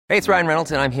Hey, it's Ryan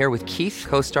Reynolds, and I'm here with Keith,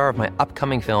 co-star of my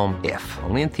upcoming film, If,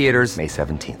 only in theaters May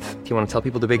 17th. Do you want to tell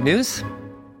people the big news?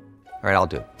 All right, I'll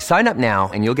do it. Sign up now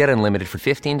and you'll get unlimited for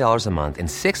 $15 a month and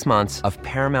 6 months of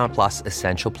Paramount Plus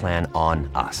Essential Plan on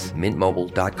us.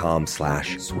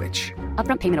 MintMobile.com/switch.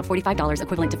 Upfront payment of $45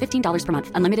 equivalent to $15 per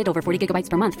month. Unlimited over 40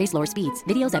 gigabytes per month. Face lower speeds.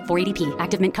 Videos at 480p.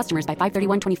 Active Mint customers by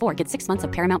 531.24 get 6 months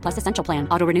of Paramount Plus Essential Plan.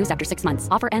 Auto renews after 6 months.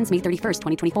 Offer ends May 31st,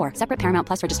 2024. Separate Paramount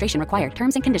Plus registration required.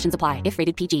 Terms and conditions apply if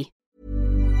rated PG.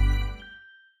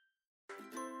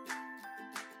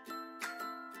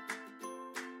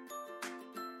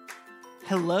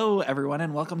 Hello, everyone,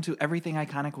 and welcome to Everything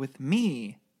Iconic with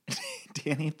me,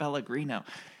 Danny Pellegrino.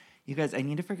 You guys, I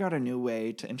need to figure out a new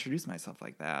way to introduce myself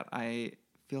like that. I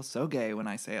feel so gay when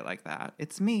I say it like that.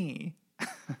 It's me.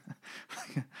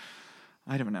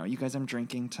 I don't know. You guys, I'm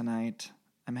drinking tonight.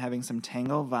 I'm having some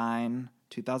Tangle Vine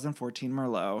 2014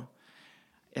 Merlot.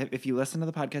 If you listen to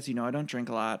the podcast, you know I don't drink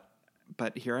a lot,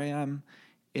 but here I am.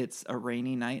 It's a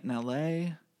rainy night in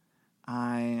LA.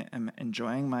 I am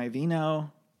enjoying my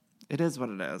vino. It is what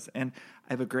it is. And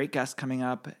I have a great guest coming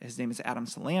up. His name is Adam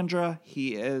Salandra.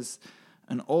 He is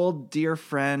an old dear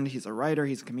friend. He's a writer.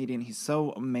 He's a comedian. He's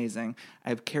so amazing. I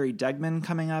have Carrie Degman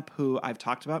coming up, who I've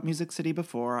talked about Music City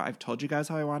before. I've told you guys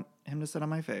how I want him to sit on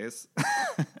my face.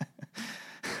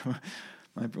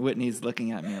 Whitney's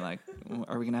looking at me like,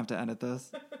 are we going to have to edit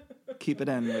this? Keep it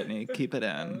in, Whitney. Keep it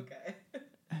in. Okay.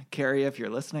 Carrie, if you're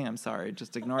listening, I'm sorry.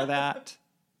 Just ignore that.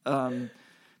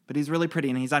 But he's really pretty,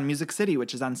 and he's on Music City,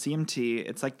 which is on CMT.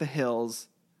 It's like The Hills,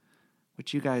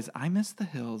 which you guys, I miss The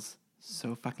Hills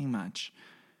so fucking much.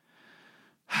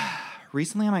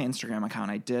 Recently on my Instagram account,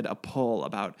 I did a poll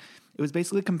about, it was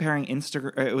basically comparing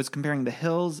The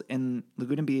Hills in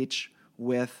Laguna Beach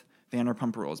with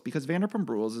Vanderpump Rules, because Vanderpump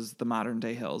Rules is the modern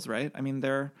day Hills, right? I mean,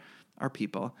 they're our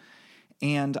people.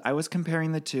 And I was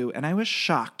comparing the two, and I was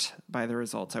shocked by the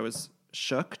results. I was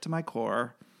shook to my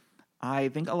core. I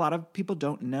think a lot of people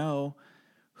don't know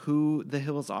who the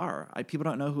Hills are. People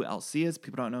don't know who Elsie is.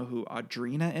 People don't know who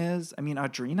Audrina is. I mean,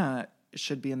 Audrina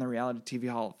should be in the Reality TV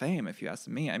Hall of Fame, if you ask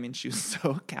me. I mean, she was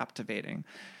so captivating.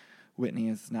 Whitney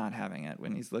is not having it.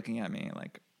 Whitney's looking at me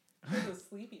like... Those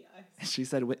sleepy eyes. She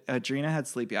said Audrina had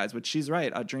sleepy eyes, which she's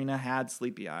right. Audrina had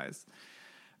sleepy eyes.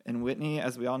 And Whitney,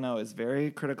 as we all know, is very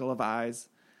critical of eyes.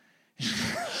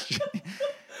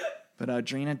 But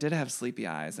Audrina did have sleepy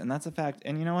eyes, and that's a fact.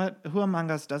 And you know what? Who among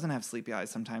us doesn't have sleepy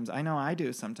eyes sometimes? I know I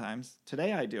do sometimes.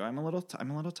 Today I do. I'm a little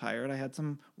tired. I had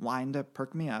some wine to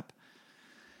perk me up.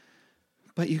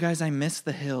 But you guys, I miss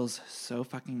The Hills so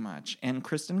fucking much. And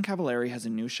Kristen Cavallari has a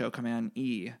new show coming on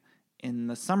E! In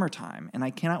the summertime, and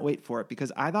I cannot wait for it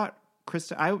because I thought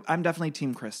Kristen. I'm definitely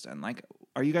Team Kristen. Like,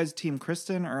 are you guys Team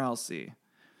Kristen or Elsie?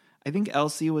 I think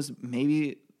Elsie was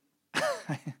maybe.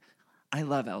 I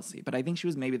love Elsie, but I think she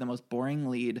was maybe the most boring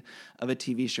lead of a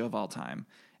TV show of all time,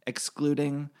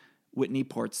 excluding Whitney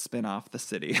Port's spinoff, The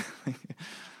City.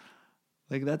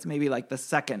 Like, that's maybe like the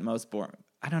second most boring.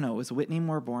 I don't know. Was Whitney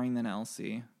more boring than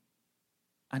Elsie?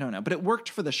 I don't know, but it worked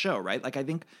for the show, right? Like, I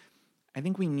think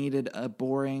we needed a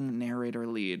boring narrator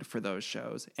lead for those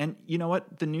shows. And you know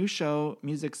what? The new show,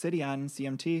 Music City on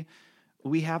CMT,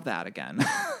 we have that again.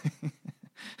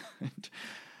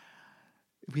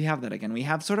 We have that again. We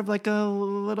have sort of like a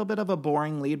little bit of a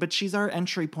boring lead, but she's our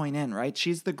entry point in, right?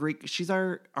 She's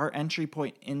our entry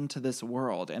point into this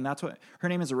world. And that's what, her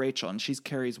name is Rachel, and she's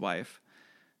Carrie's wife.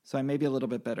 So I may be a little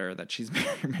bit bitter that she's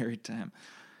married to him.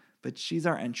 But she's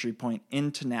our entry point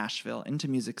into Nashville, into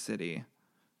Music City.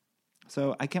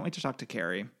 So I can't wait to talk to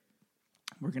Carrie.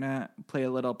 We're going to play a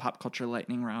little pop culture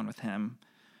lightning round with him.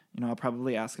 You know, I'll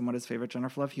probably ask him what his favorite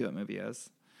Jennifer Love Hewitt movie is.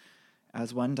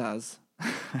 As one does.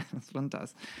 As one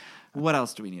does. What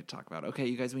else do we need to talk about? Okay,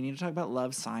 you guys, we need to talk about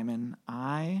Love, Simon.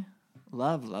 I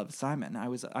love Simon.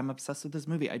 I'm obsessed with this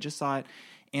movie. I just saw it,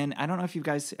 and I don't know if you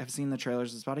guys have seen the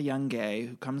trailers. It's about a young gay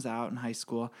who comes out in high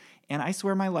school, and I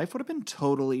swear my life would have been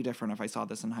totally different if I saw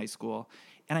this in high school.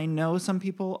 And I know some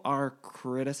people are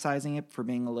criticizing it for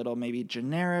being a little maybe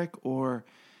generic or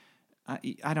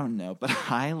I don't know, but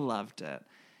I loved it.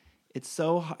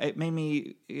 It made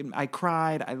me, I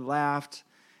cried, I laughed.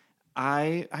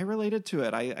 I related to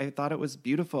it. I thought it was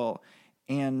beautiful.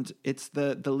 And it's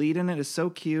the lead in it is so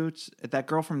cute. That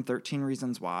girl from 13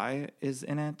 Reasons Why is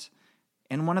in it.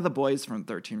 And one of the boys from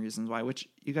 13 Reasons Why, which,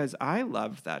 you guys, I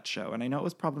loved that show. And I know it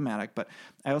was problematic, but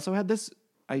I also had this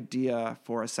idea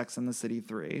for a Sex and the City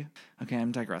 3. Okay,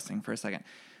 I'm digressing for a second.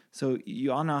 So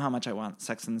you all know how much I want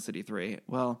Sex and the City 3.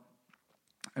 Well,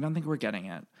 I don't think we're getting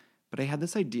it. But I had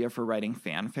this idea for writing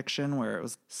fan fiction where it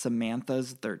was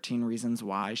Samantha's 13 Reasons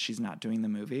Why she's not doing the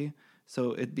movie.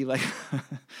 So it'd be like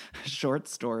short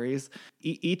stories.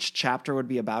 Each chapter would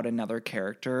be about another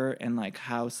character and like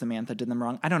how Samantha did them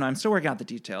wrong. I don't know. I'm still working out the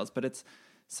details, but it's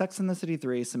Sex and the City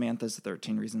 3, Samantha's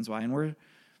 13 Reasons Why. And we're,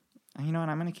 you know what?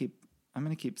 I'm going to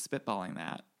keep spitballing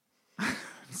that.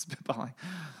 Spitballing.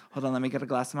 Hold on. Let me get a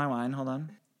glass of my wine. Hold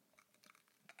on.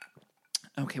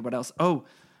 Okay. What else? Oh,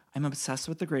 I'm obsessed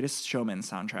with The Greatest Showman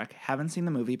soundtrack. Haven't seen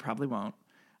the movie. Probably won't.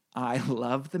 I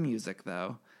love the music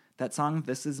though. That song,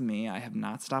 This Is Me, I have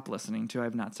not stopped listening to. I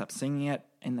have not stopped singing it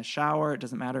in the shower. It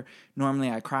doesn't matter.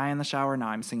 Normally I cry in the shower. Now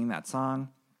I'm singing that song.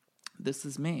 This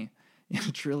is me.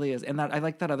 It truly is. And that I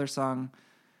like that other song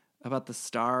about the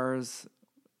stars.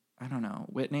 I don't know.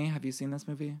 Whitney, have you seen this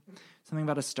movie? Something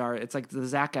about a star. It's like the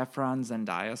Zac Efron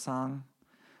Zendaya song.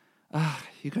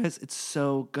 You guys, it's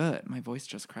so good. My voice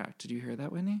just cracked. Did you hear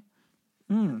that, Whitney?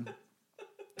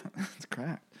 It's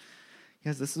cracked.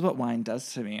 Yes, this is what wine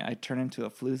does to me. I turn into a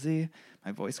floozy.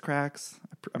 My voice cracks.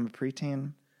 I'm a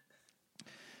preteen.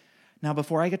 Now,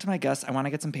 before I get to my guests, I want to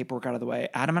get some paperwork out of the way.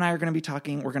 Adam and I are going to be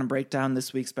talking. We're going to break down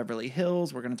this week's Beverly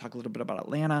Hills. We're going to talk a little bit about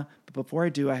Atlanta. But before I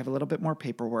do, I have a little bit more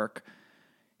paperwork.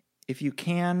 If you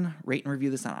can, rate and review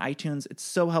this on iTunes. It's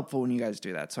so helpful when you guys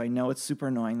do that. So I know it's super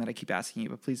annoying that I keep asking you,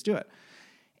 but please do it.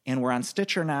 And we're on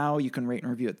Stitcher now. You can rate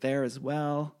and review it there as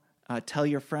well. Tell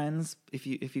your friends. If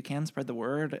you can, spread the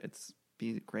word. It's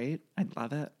be great. I'd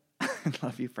love it. I'd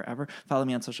love you forever. Follow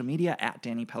me on social media at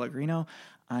Danny Pellegrino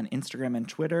on Instagram and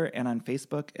Twitter, and on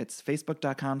Facebook. It's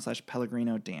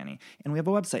facebook.com/PellegrinoDanny. And we have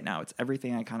a website now. It's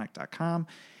everythingiconic.com.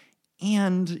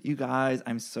 And you guys,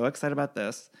 I'm so excited about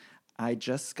this. I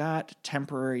just got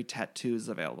temporary tattoos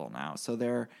available now.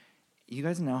 So you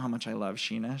guys know how much I love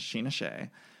Sheena Shea.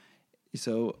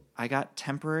 So I got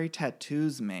temporary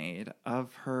tattoos made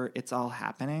of her It's All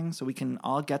Happening, so we can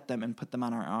all get them and put them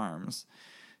on our arms.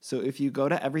 So if you go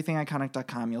to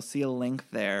everythingiconic.com, you'll see a link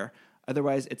there.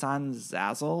 Otherwise, it's on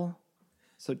Zazzle.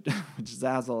 So which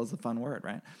Zazzle is a fun word,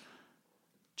 right?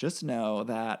 Just know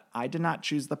that I did not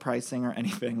choose the pricing or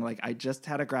anything. Like, I just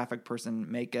had a graphic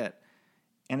person make it.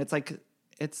 And it's like,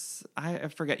 I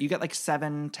forget. You get like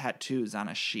 7 tattoos on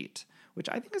a sheet, which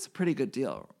I think is a pretty good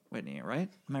deal, Whitney, right?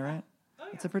 Am I right? Oh,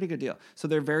 yeah. It's a pretty good deal. So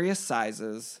they're various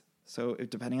sizes. So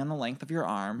depending on the length of your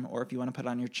arm, or if you want to put it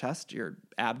on your chest, your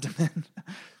abdomen,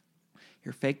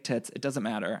 your fake tits, it doesn't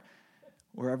matter.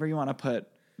 Wherever you want to put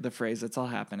the phrase, It's All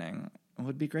Happening, it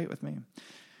would be great with me.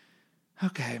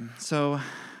 Okay, so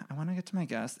I want to get to my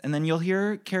guest. And then you'll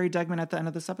hear Carrie Degman at the end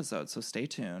of this episode, so stay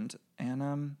tuned.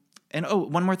 And oh,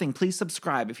 one more thing. Please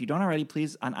subscribe. If you don't already,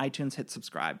 please, on iTunes, hit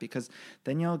subscribe, because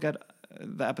then you'll get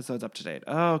the episodes up to date.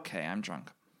 Okay, I'm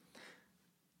drunk.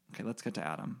 Okay, let's get to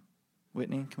Adam.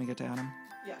 Whitney, can we get to Adam?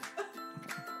 Yeah.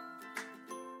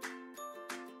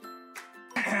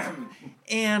 Okay.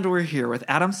 And we're here with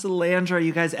Adam Salandra.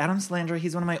 You guys, Adam Salandra,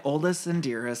 he's one of my oldest and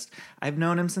dearest. I've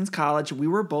known him since college. We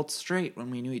were both straight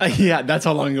when we knew each other. Yeah, that's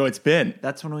how long ago it's been.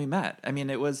 That's when we met. I mean,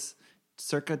 it was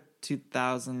circa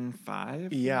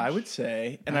 2005. Yeah, I would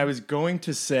say. And I was going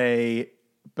to say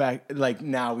back, like,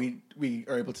 now we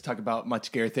are able to talk about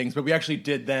much gayer things, but we actually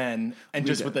did then, and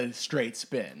just with a straight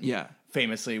spin. Yeah.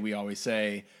 Famously, we always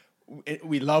say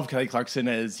we love Kelly Clarkson,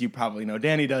 as you probably know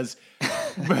Danny does.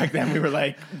 Back then, we were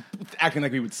like acting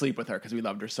like we would sleep with her because we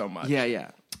loved her so much.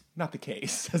 Yeah. Not the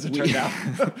case, as it turned out.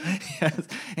 Yes.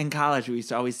 In college, we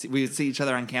would see each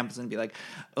other on campus and be like,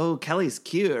 "Oh, Kelly's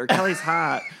cute" or "Kelly's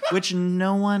hot," which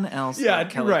no one else thought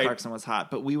Kelly Clarkson was hot.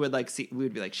 But we would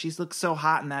be like, "She looks so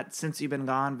hot in that Since You've Been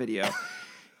Gone video."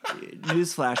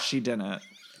 Newsflash, she didn't.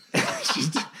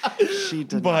 she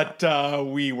did. But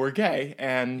we were gay,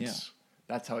 and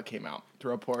that's how it came out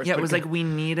through reports. Yeah, it was like we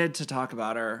needed to talk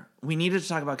about her. We needed to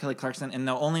talk about Kelly Clarkson, and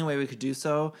the only way we could do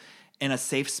so in a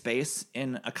safe space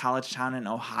in a college town in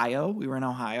Ohio, we were in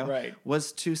Ohio, right,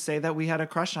 was to say that we had a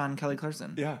crush on Kelly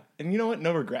Clarkson. Yeah. And you know what?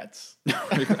 No regrets. No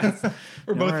regrets.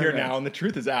 We're both here now, and the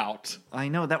truth is out. I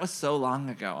know. That was so long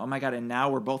ago. Oh, my God. And now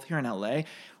we're both here in L.A.,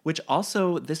 which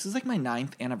also, this is like my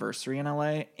 9th anniversary in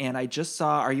L.A., and I just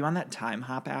saw, are you on that Time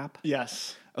Hop app?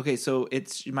 Yes. Okay, so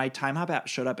it's my Time Hop app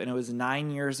showed up, and it was 9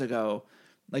 years ago,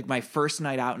 like my first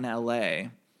night out in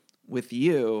L.A. with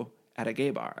you at a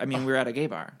gay bar. I mean, we were at a gay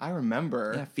bar. I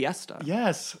remember. Yeah, Fiesta.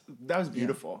 Yes, that was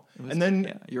beautiful. Yeah, and then...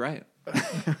 Yeah, you're right.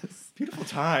 Beautiful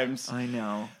times. I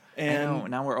know. And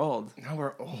now we're old. Now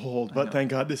we're old, but thank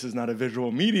God this is not a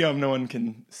visual medium. No one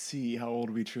can see how old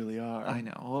we truly are. I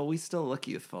know. Well, we still look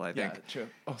youthful, I think. Yeah, true.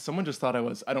 Oh, someone just thought I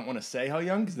don't want to say how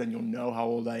young, because then you'll know how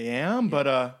old I am, but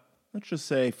let's just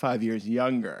say 5 years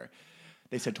younger.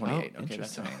 They said 28. Oh, okay,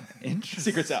 that's interesting.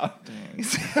 Secret's out.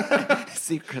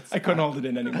 Secrets I couldn't hold it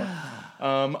in anymore.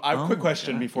 Quick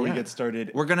question before we yeah. get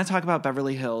started. We're going to talk about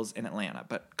Beverly Hills in Atlanta,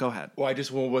 but go ahead. Well,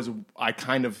 I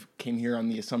kind of came here on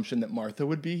the assumption that Martha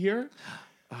would be here.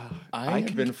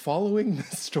 I've been following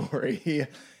this story,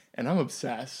 and I'm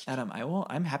obsessed. Adam,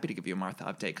 I'm happy to give you a Martha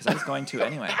update because I was going to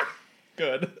anyway.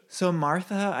 Good. So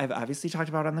Martha, I've obviously talked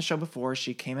about on the show before.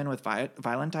 She came in with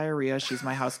violent diarrhea. She's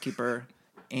my housekeeper.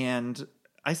 And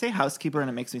I say housekeeper and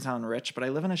it makes me sound rich, but I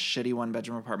live in a shitty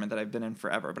one-bedroom apartment that I've been in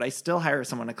forever. But I still hire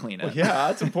someone to clean it. Well, yeah,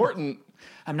 that's important.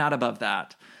 I'm not above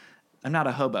that. I'm not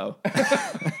a hobo.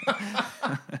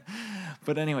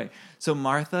 But anyway, so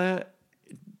Martha,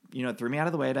 threw me out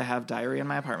of the way to have diarrhea in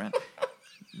my apartment.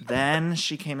 Then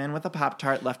she came in with a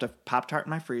Pop-Tart, left a Pop-Tart in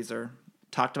my freezer,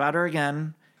 talked about her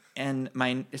again. And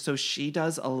so she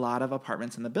does a lot of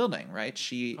apartments in the building, right? That's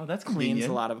cleans convenient.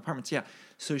 a lot of apartments. Yeah.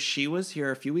 So she was here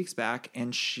a few weeks back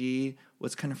and she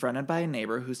was confronted by a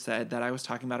neighbor who said that I was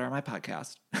talking about her on my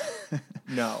podcast.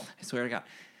 No. I swear to God.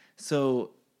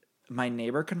 So my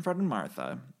neighbor confronted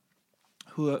Martha,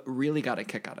 who really got a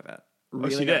kick out of it.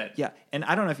 Really she did? Yeah. And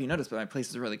I don't know if you noticed, but my place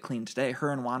is really clean today.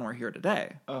 Her and Juan were here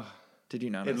today. Oh, did you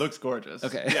notice? it looks gorgeous.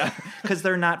 Okay. Yeah. Because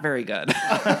they're not very good.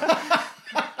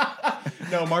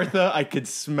 No, Martha, I could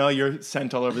smell your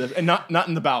scent all over this. And not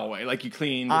in the bowel way. Like you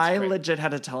clean. I legit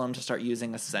had to tell him to start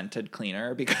using a scented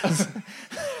cleaner because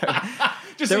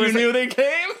just so you knew they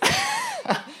came?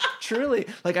 truly,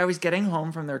 like I was getting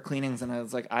home from their cleanings and I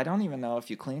was like, I don't even know if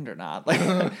you cleaned or not. Like,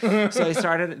 so I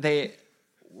started, they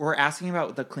were asking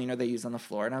about the cleaner they use on the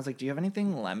floor. And I was like, do you have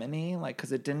anything lemony? Like,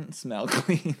 cause it didn't smell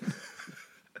clean.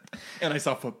 And I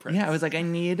saw footprints. Yeah, I was like, I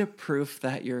need proof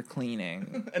that you're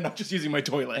cleaning. And not just using my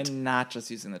toilet. And not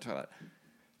just using the toilet.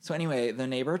 So anyway, the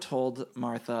neighbor told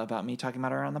Martha about me talking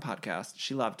about her on the podcast.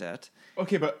 She loved it.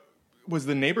 Okay, but was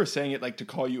the neighbor saying it like to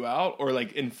call you out or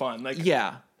like in fun? Like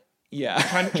Yeah.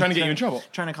 trying to get you in trouble.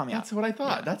 Trying to call me out. That's what I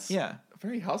thought. That's Yeah.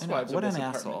 very housewives. What of an this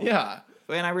apartment. asshole. Yeah.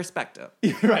 And I respect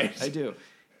it. Right. I do.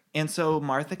 And so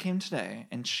Martha came today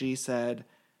and she said,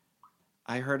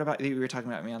 I heard about you were talking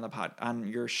about me on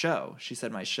your show. She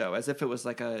said my show, as if it was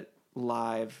like a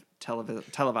live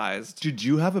televised. Did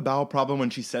you have a bowel problem when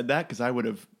she said that? Because I would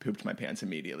have pooped my pants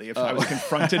immediately if I was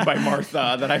confronted by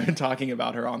Martha that I've been talking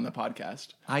about her on the podcast.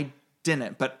 I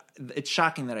didn't, but it's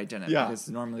shocking that I didn't because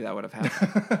normally that would have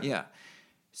happened. Yeah.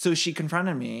 So she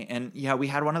confronted me and we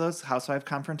had one of those housewife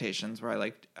confrontations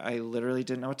where I literally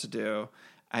didn't know what to do.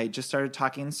 I just started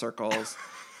talking in circles.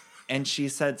 And she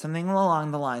said something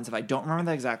along the lines of, I don't remember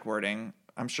the exact wording.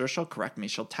 I'm sure she'll correct me.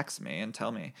 She'll text me and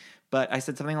tell me. But I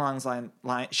said something along the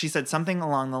line. She said something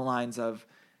along the lines of,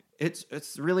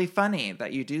 it's really funny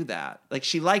that you do that. Like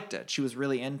she liked it. She was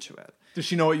really into it. Does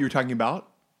she know what you were talking about?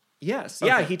 Yes. Okay.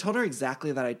 Yeah. He told her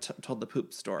exactly that I told the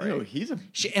poop story. Ew, he's a.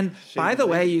 And by the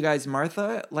way, you guys,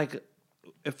 Martha, like,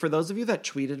 for those of you that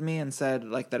tweeted me and said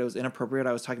like that it was inappropriate,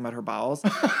 I was talking about her bowels.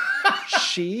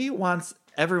 She wants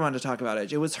everyone to talk about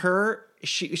it. It was her.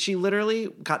 She literally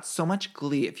got so much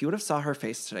glee. If you would have saw her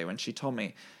face today when she told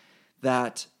me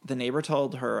that the neighbor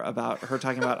told her about her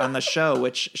talking about on the show,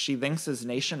 which she thinks is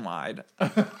nationwide,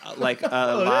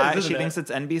 live. She thinks it's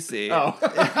NBC.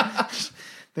 Oh.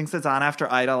 Thinks it's on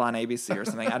after Idol on ABC or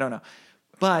something. I don't know.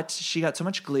 But she got so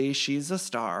much glee. She's a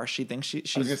star. She thinks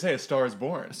she's. I was gonna say a star is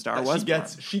born. A star was born.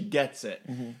 She gets it.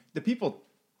 Mm-hmm. The people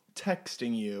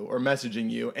texting you or messaging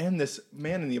you and this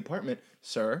man in the apartment,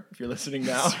 sir, if you're listening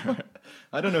now,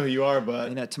 I don't know who you are,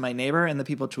 but to my neighbor and the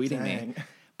people tweeting me.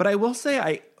 But I will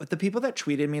say, the people that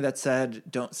tweeted me that said,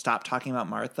 don't stop talking about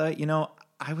Martha,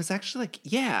 I was actually like,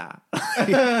 yeah.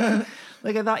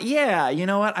 Like I thought, yeah, you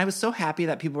know what? I was so happy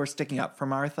that people were sticking up for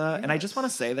Martha. Yes. And I just want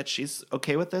to say that she's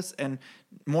okay with this and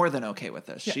more than okay with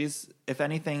this. Yeah. She's, if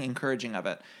anything, encouraging of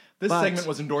it. This segment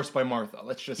was endorsed by Martha.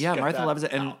 Let's just Martha loves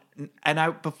it. And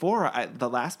the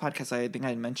last podcast I think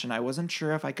I mentioned, I wasn't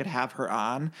sure if I could have her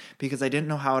on because I didn't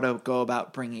know how to go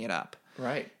about bringing it up.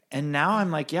 Right. And now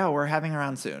I'm like, yeah, we're having her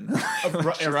on soon.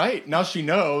 Right. Now she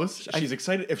knows. She's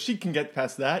excited. If she can get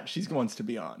past that, she wants to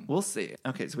be on. We'll see.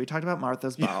 Okay, so we talked about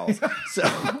Martha's bowels.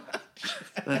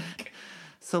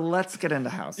 So let's get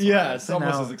into Housewives. Yeah, it's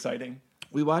almost as exciting.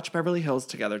 We watched Beverly Hills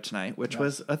together tonight, which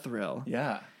was a thrill.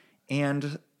 Yeah.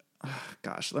 And,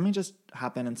 gosh, let me just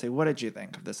hop in and say, what did you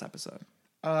think of this episode?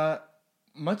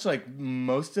 Much like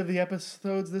most of the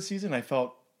episodes this season, I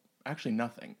felt actually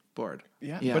nothing. Bored.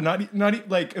 Yeah. But not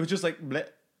like, it was just like, bleh.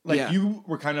 Like you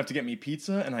were kind enough to get me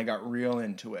pizza and I got real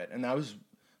into it. And that was,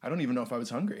 I don't even know if I was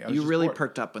hungry. I was you just really bored.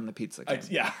 Perked up when the pizza came.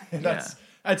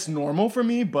 That's normal for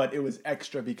me, but it was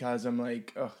extra because I'm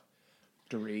like,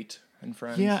 Dorit and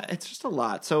Friends. Yeah, it's just a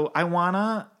lot. So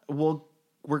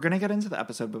we're going to get into the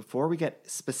episode. Before we get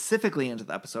specifically into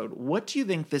the episode, what do you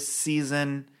think this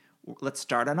season let's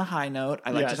start on a high note.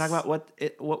 I like to Yes. talk about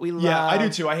what we love. Yeah, I do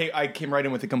too. I came right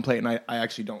in with a complaint, and I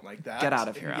actually don't like that. Get out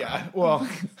of here, Yeah, Adam. well,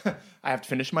 I have to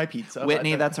finish my pizza.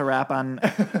 Whitney, but- that's a wrap on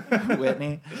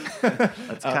Whitney.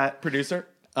 Let's cut. Producer.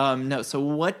 No, so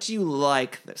what do you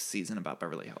like this season about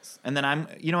Beverly Hills? And then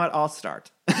you know what? I'll start.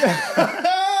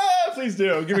 Please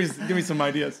do. Give me some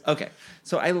ideas. Okay,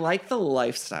 so I like the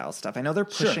lifestyle stuff. I know they're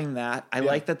pushing that. I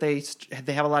like that they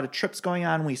have a lot of trips going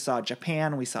on. We saw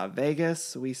Japan, we saw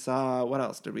Vegas, we saw what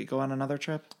else? Did we go on another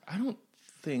trip? I don't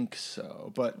think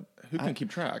so, but who can keep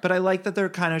track? But I like that they're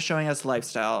kind of showing us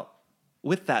lifestyle.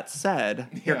 With that said,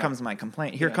 here Yeah. comes my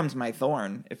complaint. Here comes my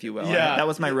thorn, if you will. Yeah. That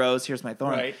was my rose. Here's my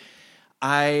thorn.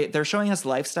 Right. They're showing us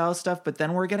lifestyle stuff, but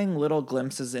then we're getting little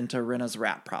glimpses into Rinna's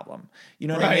rat problem. You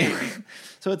know what I mean? Right.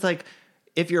 So it's like,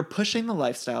 if you're pushing the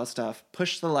lifestyle stuff,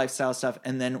 push the lifestyle stuff,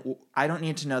 and then I don't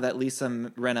need to know that Lisa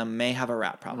Rinna may have a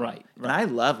rat problem. Right. And I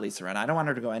love Lisa Rinna. I don't want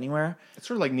her to go anywhere. It's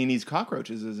sort of like Nene's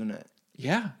cockroaches, isn't it?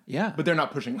 Yeah. But they're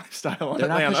not pushing lifestyle on They're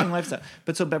not Atlanta. pushing lifestyle.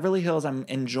 But so Beverly Hills, I'm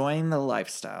enjoying the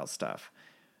lifestyle stuff.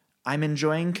 I'm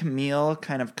enjoying Camille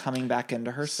kind of coming back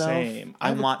into herself. Same. I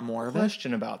have a want more of it.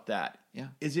 Question about that. Yeah.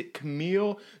 Is it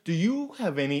Camille? Do you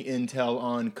have any intel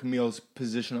on Camille's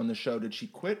position on the show? Did she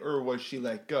quit or was she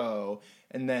let go?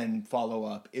 And then follow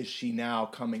up, is she now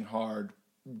coming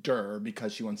harder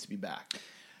because she wants to be back?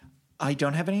 I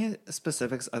don't have any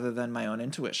specifics other than my own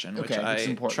intuition, which Okay, I it's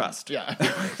important. trust. Yeah.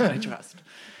 I trust.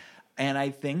 And I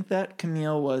think that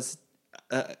Camille was,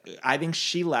 I think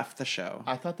she left the show,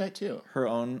 I thought that too. her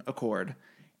own accord.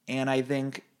 And I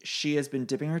think she has been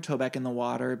dipping her toe back in the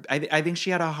water. I think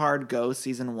she had a hard go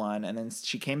season 1, and then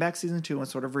she came back season 2 and was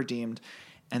sort of redeemed.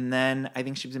 And then I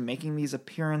think she's been making these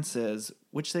appearances,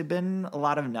 which they've been a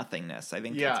lot of nothingness. I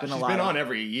think Yeah, it's been she's a lot been of, on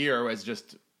every year as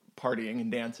just partying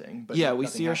and dancing. But yeah, we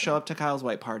nothing see her happened. show up to Kyle's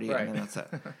white party, Right. and then that's it.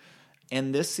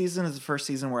 And this season is the first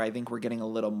season where I think we're getting a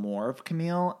little more of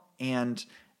Camille. And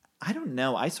I don't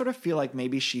know. I sort of feel like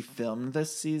maybe she filmed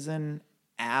this season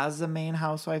as a main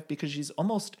housewife because she's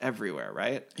almost everywhere,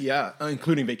 right? Yeah,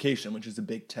 including Vacation, which is a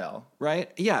big tell. Right?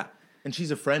 Yeah. And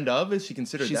she's a friend of? Is she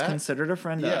considered She's that? considered a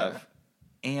friend Yeah. of.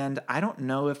 And I don't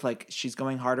know if like she's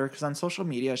going harder because on social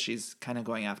media she's kind of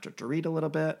going after Dorit a little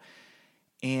bit.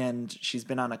 And she's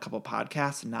been on a couple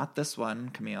podcasts, not this one,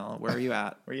 Camille. Where are you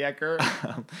at? Where you at, girl?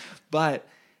 But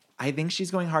I think she's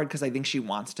going hard because I think she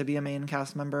wants to be a main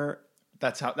cast member.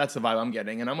 That's the vibe I'm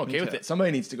getting, and I'm okay with too. it.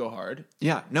 Somebody needs to go hard.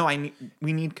 Yeah, no,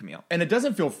 we need Camille. And it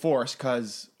doesn't feel forced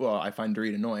because, well, I find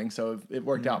Dorit annoying, so it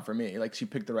worked out for me. Like, she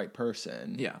picked the right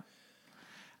person.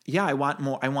 Yeah, I want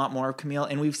more of Camille,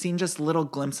 and we've seen just little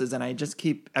glimpses, and I just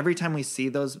keep every time we see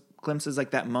those glimpses,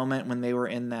 like that moment when they were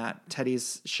in that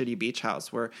Teddy's shitty beach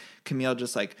house where Camille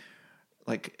just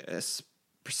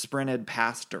sprinted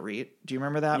past Dorit. Do you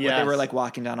remember that? Where they Yes. were like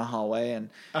walking down a hallway, and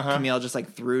Camille just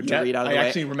like threw Dorit out of the way. I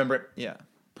actually remember it Yeah.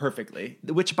 perfectly.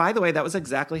 Which, by the way, that was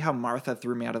exactly how Martha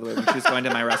threw me out of the way when she was going to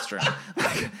my restroom.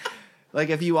 Like,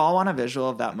 if you all want a visual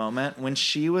of that moment, when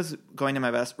she was going to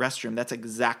my restroom, that's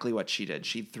exactly what she did.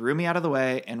 She threw me out of the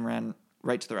way and ran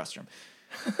right to the restroom.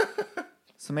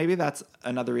 So maybe that's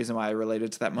another reason why I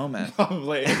related to that moment.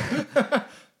 Probably.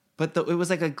 But it was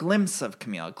like a glimpse of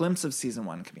Camille, a glimpse of season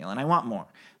 1 Camille, and I want more.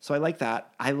 So I like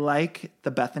that. I like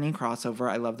the Bethany crossover.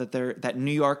 I love that that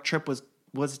New York trip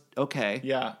was okay.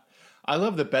 Yeah. I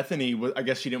love that Bethany, I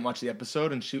guess she didn't watch the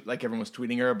episode, and she, like, everyone was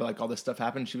tweeting her, but, like, all this stuff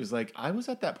happened. She was like, I was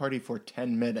at that party for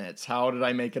 10 minutes. How did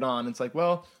I make it on? It's like,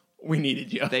 well, we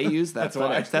needed you. They use that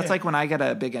footage. That's like when I get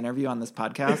a big interview on this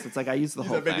podcast. It's like I use the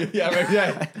whole thing.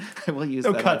 Yeah. I will use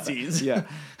No that. cutsies. Yeah.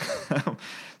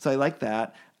 So I like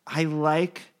that. I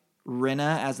like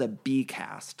Rinna as a B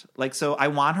cast. Like, so I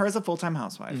want her as a full-time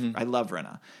housewife. I love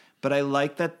Rinna. But I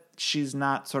like that she's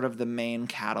not sort of the main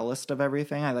catalyst of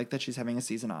everything. I like that she's having a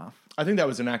season off. I think that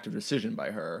was an active decision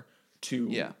by her to,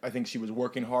 Yeah. I think she was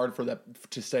working hard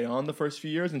to stay on the first few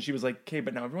years, and she was like, okay,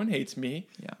 but now everyone hates me.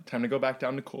 Yeah. Time to go back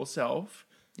down to cool self.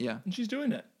 Yeah. And she's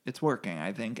doing it. It's working,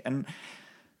 I think. And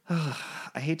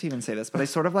I hate to even say this, but I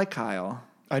sort of like Kyle.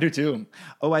 I do too.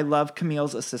 Oh, I love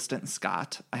Camille's assistant,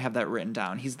 Scott. I have that written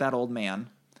down. He's that old man.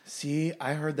 See,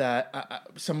 I heard that.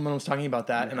 Someone was talking about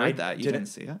that, You and heard I that. You didn't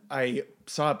see it? I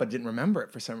saw it, but didn't remember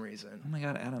it for some reason. Oh my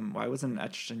God, Adam, why wasn't it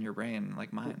etched in your brain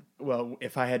like mine? Well,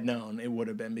 if I had known, it would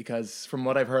have been, because from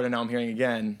what I've heard and now I'm hearing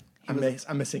again, I'm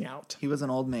missing out. He was an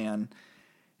old man,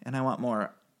 and I want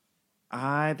more.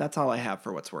 That's all I have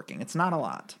for what's working. It's not a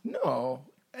lot. No.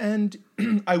 And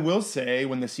I will say,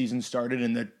 when the season started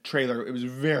in the trailer, it was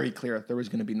very clear there was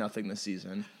going to be nothing this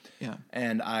season. Yeah.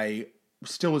 And I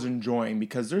still was enjoying,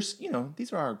 because there's,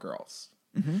 these are our girls.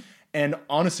 And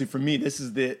honestly, for me, this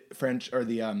is the French or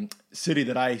the city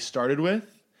that I started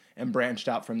with. and branched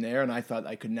out from there. And I thought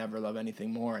I could never love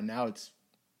anything more. And now it's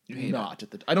not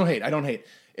at the. I don't hate.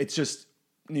 It's just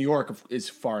New York is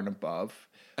far and above.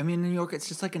 I mean, New York, it's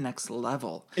just like a next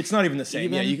level. It's not even the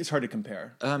same. It's hard to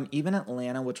compare. Even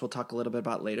Atlanta, which we'll talk a little bit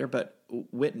about later, but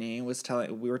Whitney was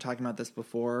we were talking about this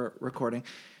before recording.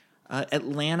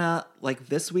 Atlanta, like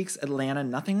this week's Atlanta,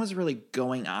 nothing was really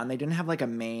going on. They didn't have like a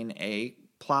main A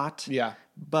plot. Yeah.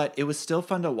 But it was still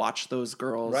fun to watch those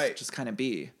girls just kind of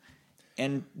be.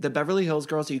 And the Beverly Hills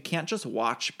girls, you can't just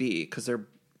watch B because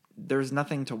there's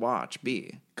nothing to watch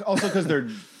B. Also because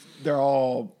they're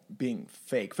all being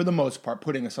fake for the most part,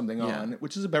 putting something on,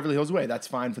 which is a Beverly Hills way. That's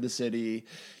fine for the city.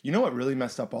 You know what really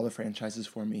messed up all the franchises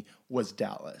for me was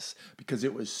Dallas because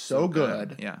it was so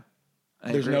good. Yeah.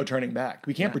 There's no turning back.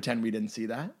 We can't pretend we didn't see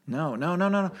that. No, no,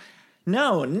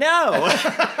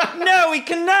 we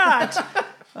cannot.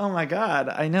 Oh my God,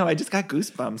 I know. I just got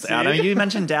goosebumps. Adam, you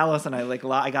mentioned Dallas, and I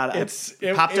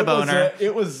popped a boner.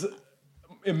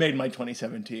 It made my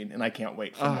 2017, and I can't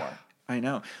wait for more. I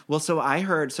know. Well, so I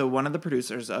heard. So one of the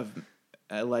producers of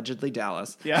allegedly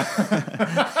Dallas,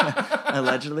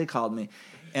 allegedly called me.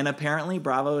 And apparently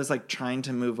Bravo is like trying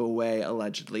to move away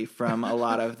allegedly from a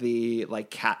lot of the like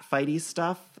cat fighty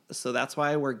stuff. So that's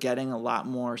why we're getting a lot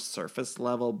more surface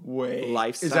level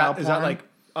lifestyle. Is that like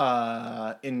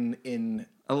in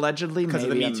allegedly because of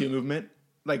the Me Too movement?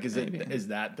 Like is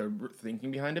that the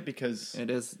thinking behind it? Because it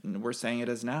is. We're saying it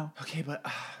is now. Okay, but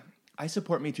I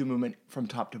support Me Too movement from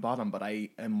top to bottom, but I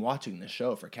am watching this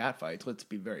show for catfights. Let's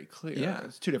be very clear. Yeah.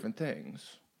 It's two different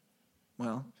things.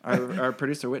 Well, our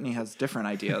producer Whitney has different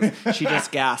ideas. She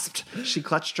just gasped. She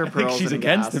clutched her pearls. I think she's and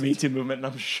against gasped. the Me Too movement,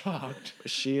 and I'm shocked.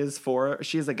 She is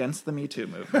against the Me Too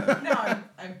movement. No,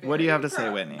 I'm what do you have to say,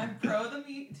 Whitney? I'm pro the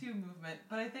Me Too movement,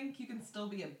 but I think you can still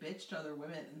be a bitch to other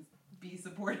women and be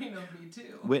supporting of Me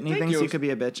Too. Whitney thinks you could be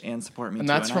a bitch and support Me Too. And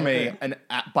that's from a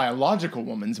biological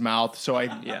woman's mouth. So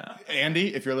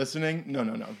Andy, if you're listening, no,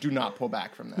 do not pull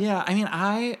back from that. Yeah, I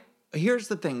mean, here's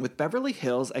the thing with Beverly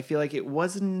Hills. I feel like it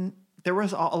wasn't. There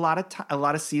was a lot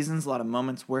of seasons, a lot of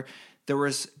moments where there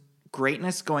was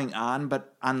greatness going on,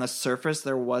 but on the surface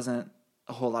there wasn't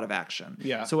a whole lot of action.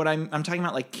 Yeah. So what I'm talking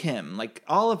about, like Kim, like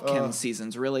all of Kim's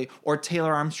seasons, really, or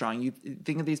Taylor Armstrong. You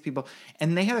think of these people,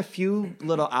 and they had a few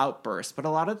little outbursts, but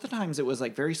a lot of the times it was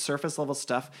like very surface level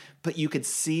stuff, but you could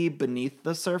see beneath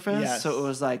the surface. Yes. So it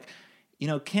was like, you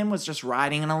know, Kim was just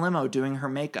riding in a limo doing her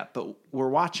makeup, but we're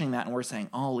watching that and we're saying,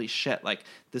 holy shit, like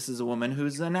this is a woman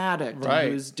who's an addict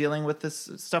and who's dealing with this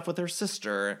stuff with her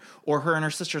sister, or her and her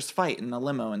sister's fight in the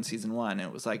limo in season 1.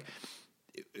 It was like,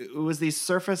 it was these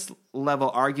surface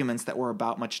level arguments that were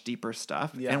about much deeper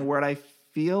stuff. Yeah. And what I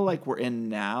feel like we're in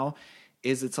now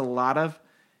is it's a lot of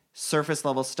surface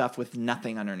level stuff with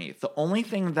nothing underneath. The only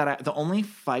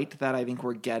fight that I think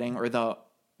we're getting, or the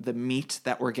meat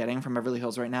that we're getting from Beverly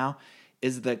Hills right now,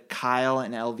 is the Kyle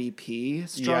and LVP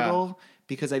struggle,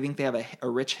 because I think they have a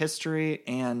rich history,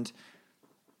 and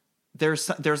there's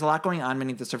a lot going on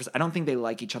beneath the surface. I don't think they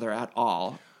like each other at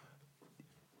all.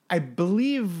 I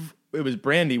believe it was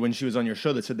Brandy when she was on your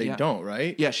show that said they don't,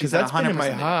 right? Yeah, she said that's been in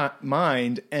 100% my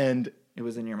mind, and it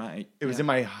was in your mind. It was in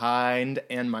my hind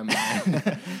and my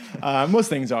mind. Most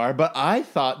things are, but I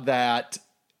thought that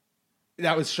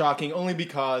was shocking only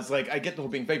because, like, I get the whole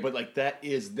being fake, but like that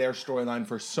is their storyline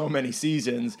for so many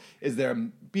seasons, is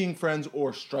them being friends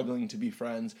or struggling to be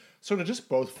friends. So to just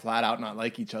both flat out not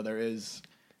like each other is,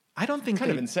 I don't think kind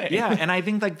of insane. Yeah, and I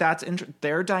think like that's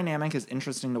their dynamic is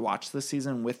interesting to watch this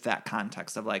season with that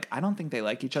context of like, I don't think they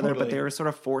like each other, but they were sort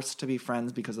of forced to be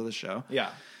friends because of the show.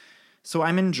 Yeah. So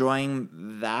I'm enjoying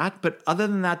that, but other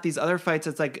than that, these other fights,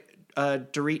 it's like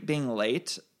Dorit being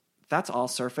late. That's all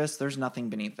surface. There's nothing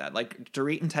beneath that. Like,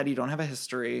 Dorit and Teddy don't have a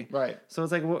history. Right. So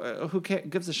it's like, who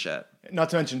gives a shit? Not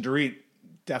to mention, Dorit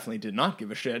definitely did not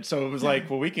give a shit. So it was like,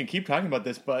 well, we can keep talking about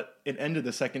this, but it ended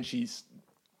the second she's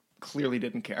clearly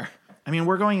didn't care. I mean,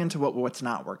 we're going into what's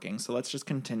not working, so let's just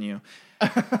continue.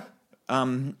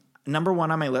 Number one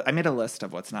on my list, I made a list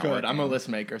of what's not working. Good. I'm a list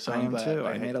maker, so I'm glad. Too.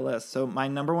 I made a list. So my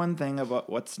number one thing about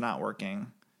what's not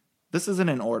working, this isn't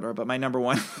in order, but my number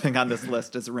one thing on this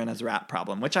list is Rinna's rat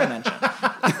problem, which I mentioned.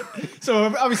 So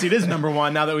obviously it is number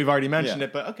one now that we've already mentioned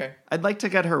it, but okay. I'd like to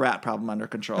get her rat problem under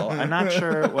control. I'm not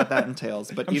sure what that entails,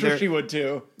 but I'm sure she would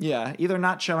too. Yeah, either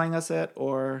not showing us it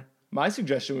or... My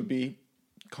suggestion would be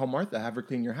call Martha, have her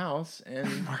clean your house, and...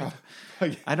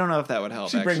 I don't know if that would help,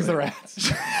 She brings the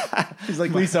rats. She's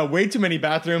like, Lisa, way too many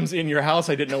bathrooms in your house.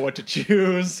 I didn't know what to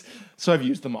choose, so I've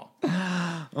used them all.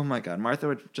 Oh my God. Martha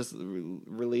would just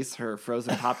release her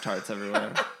frozen Pop-Tarts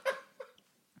everywhere.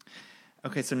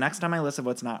 Okay, so next on my list of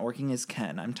what's not working is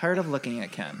Ken. I'm tired of looking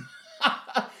at Ken.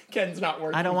 Ken's not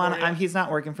working. I don't for want. you. He's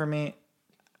not working for me.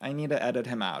 I need to edit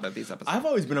him out of these episodes. I've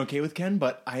always been okay with Ken,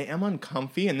 but I am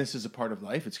uncomfy, and this is a part of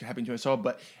life. It's happening to us all.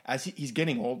 But as he's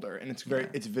getting older, and it's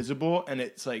visible, and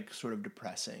it's like sort of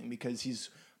depressing because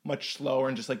he's much slower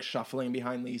and just like shuffling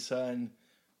behind Lisa, and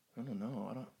I don't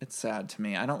know. It's sad to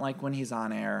me. I don't like when he's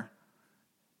on air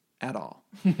at all.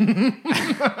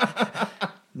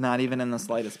 Not even in the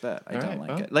slightest bit. I don't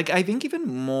like it. Like, I think even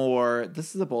more,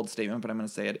 this is a bold statement, but I'm going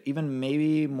to say it, even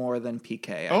maybe more than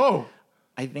PK.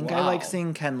 I think I like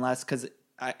seeing Ken less because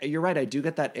you're right. I do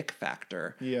get that ick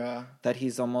factor. Yeah. That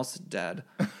he's almost dead.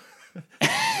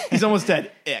 He's almost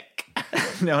dead.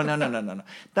 Ick. No.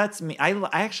 That's me. I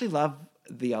actually love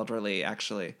the elderly,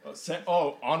 actually.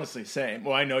 Honestly, same.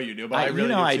 Well, I know you do, but I really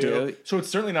do I too. do. So it's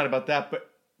certainly not about that. But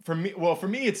for me,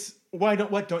 it's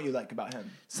what don't you like about him?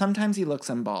 Sometimes he looks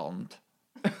embalmed.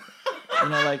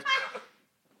 Like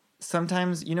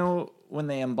sometimes, when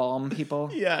they embalm people?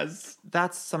 Yes.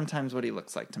 That's sometimes what he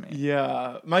looks like to me.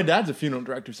 Yeah. My dad's a funeral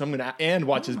director, so I'm going to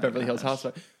watches Beverly Hills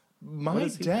Housewives. My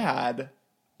dad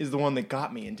is the one that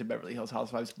got me into Beverly Hills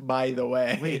Housewives, by the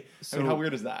way. Wait, I mean, how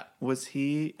weird is that? Was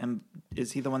he,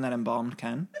 is he the one that embalmed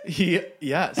Ken?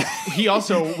 Yes. He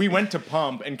also, we went to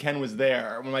Pump and Ken was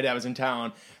there when my dad was in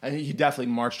town, and he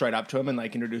definitely marched right up to him and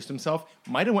like introduced himself.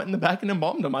 Might have went in the back and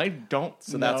embalmed him. I don't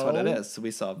know. That's what it is. So we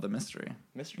solved the mystery.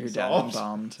 Mystery Your solved. dad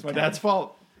embalmed It's my dad's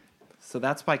fault. So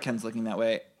that's why Ken's looking that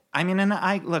way. I mean, and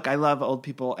I love old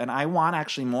people, and I want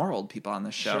actually more old people on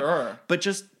this show. Sure. But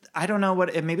just, I don't know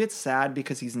maybe it's sad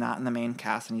because he's not in the main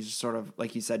cast and he's just sort of,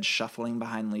 like you said, shuffling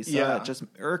behind Lisa. Yeah. It just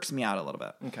irks me out a little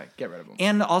bit. Okay, get rid of him.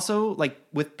 And also, like,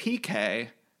 with PK,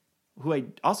 who I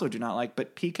also do not like,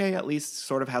 but PK at least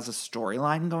sort of has a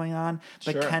storyline going on.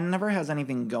 But Sure. Ken never has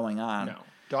anything going on. No.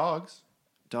 Dogs.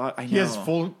 I know. He has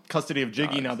full custody of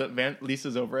Jiggy now that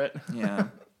Lisa's over it. Yeah.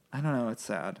 I don't know. It's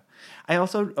sad.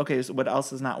 So what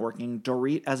else is not working?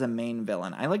 Dorit as a main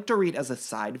villain. I like Dorit as a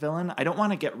side villain. I don't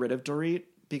want to get rid of Dorit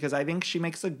because I think she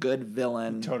makes a good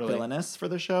villainess for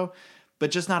the show.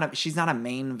 But she's not a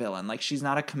main villain. Like, she's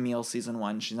not a Camille season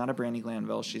 1. She's not a Brandy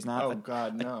Glanville. She's not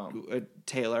a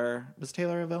Taylor. Was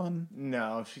Taylor a villain?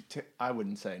 No, I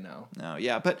wouldn't say no. No,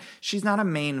 yeah. But she's not a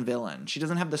main villain. She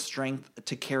doesn't have the strength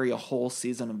to carry a whole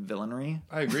season of villainry.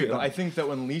 I agree. But I think that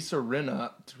when Lisa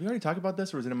Rinna, did we already talk about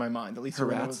this or was it in my mind? That Lisa Her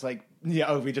Rinna rats? was like,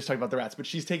 we just talked about the rats, but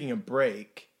she's taking a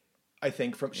break, I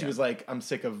think, she was like, I'm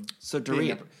sick of... So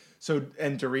Dorit.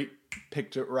 And Dorit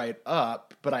picked it right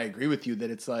up, but I agree with you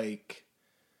that it's like...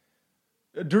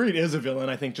 Dorit is a villain,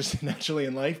 I think, just naturally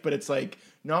in life, but it's like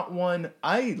not one.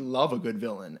 I love a good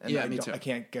villain, and me too. I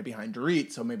can't get behind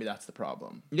Dorit, so maybe that's the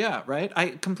problem. Yeah, right?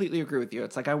 I completely agree with you.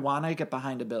 It's like I want to get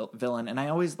behind a villain, and I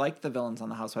always like the villains on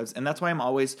The Housewives, and that's why I'm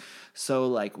always so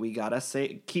like, we gotta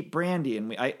keep Brandy,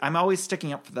 and I'm always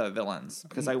sticking up for the villains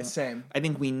because I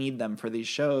think we need them for these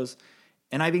shows.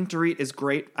 And I think Dorit is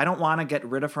great. I don't want to get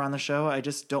rid of her on the show. I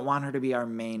just don't want her to be our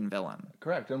main villain.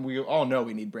 Correct. And we all know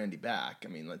we need Brandy back. I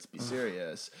mean, let's be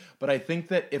serious. But I think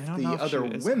that if the other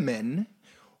women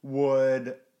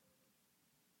would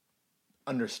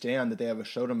understand that they have a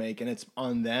show to make and it's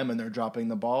on them and they're dropping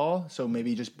the ball, so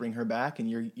maybe just bring her back and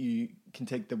you can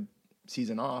take the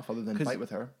season off other than fight with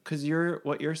her. Because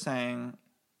what you're saying...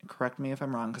 Correct me if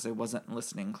I'm wrong because I wasn't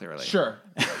listening clearly. Sure.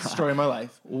 Story of my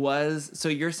life. So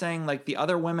you're saying like the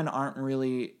other women aren't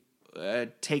really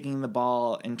taking the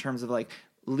ball in terms of like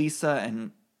Lisa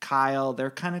and Kyle, they're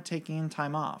kind of taking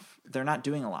time off. They're not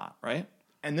doing a lot, right?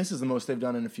 And this is the most they've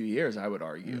done in a few years, I would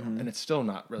argue. Mm-hmm. And it's still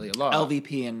not really a lot.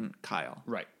 LVP and Kyle.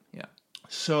 Right. Yeah.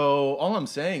 So all I'm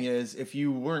saying is if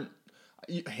you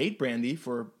hate Brandy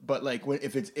but like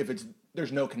if it's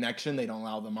there's no connection, they don't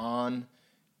allow them on.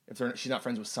 If she's not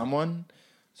friends with someone,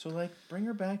 so like bring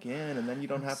her back in, and then you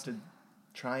don't have to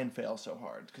try and fail so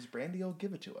hard because Brandy will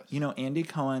give it to us. Andy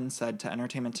Cohen said to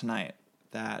Entertainment Tonight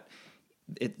that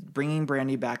bringing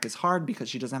Brandy back is hard because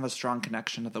she doesn't have a strong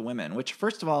connection to the women. Which,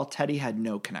 first of all, Teddy had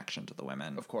no connection to the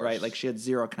women, of course, right? Like she had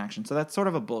zero connection, so that's sort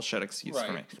of a bullshit excuse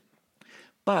for me.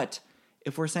 But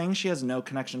if we're saying she has no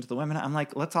connection to the women, I'm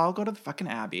like, let's all go to the fucking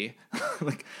Abbey.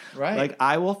 Like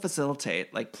I will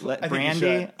facilitate. Like let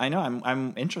Brandy. I know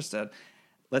I'm interested.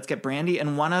 Let's get Brandy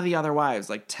and one of the other wives,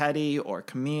 like Teddy or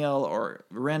Camille or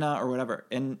Rinna or whatever.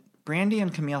 And Brandy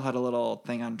and Camille had a little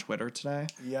thing on Twitter today.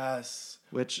 Yes.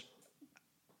 What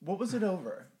was it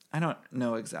over? I don't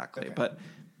know exactly, okay.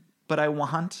 but I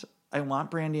want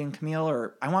Brandy and Camille,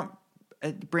 or I want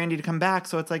Brandy to come back.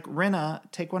 So it's like, Rinna,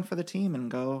 take one for the team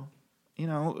and go.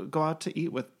 Go out to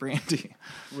eat with Brandy.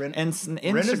 And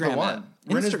Instagram is the one.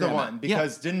 Rin is the one.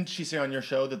 Because yeah. Didn't she say on your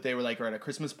show that they were like at a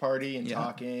Christmas party and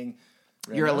talking?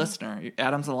 You're a Rinna. listener.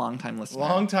 Adam's a long-time listener.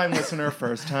 Long-time listener,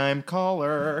 first-time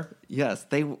caller. Yes,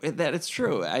 that it's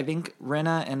true. I think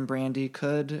Rinna and Brandy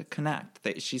could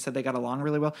connect. She said they got along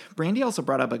really well. Brandy also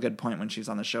brought up a good point when she was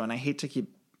on the show, and I hate to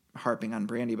keep harping on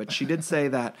Brandy, but she did say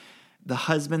that the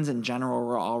husbands in general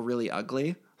were all really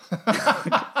ugly.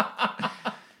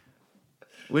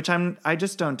 Which I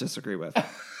just don't disagree with.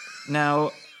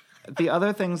 Now, the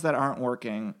other things that aren't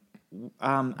working,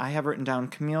 I have written down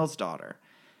Camille's daughter.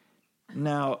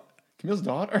 Now, Camille's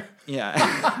daughter?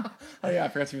 yeah. Oh, yeah, I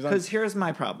forgot she was on. Because here's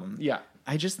my problem. Yeah.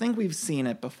 I just think we've seen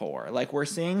it before. Like, we're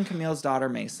seeing Camille's daughter,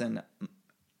 Mason,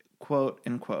 quote,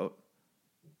 unquote,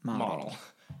 model.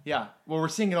 Yeah. Well, we're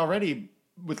seeing it already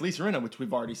with Lisa Rinna, which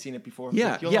we've already seen it before.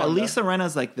 Yeah, with Yolanda. Lisa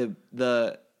Rinna's like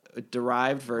the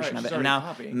derived version Right, of it. she's And already now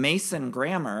copying. Mason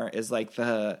Grammer is like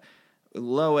the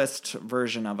lowest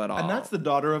version of it all. And that's the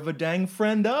daughter of a dang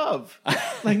friend of.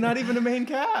 Like, not even a main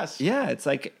cast. Yeah, it's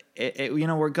like,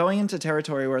 we're going into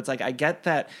territory where it's like, I get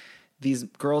that these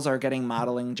girls are getting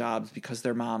modeling jobs because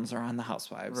their moms are on The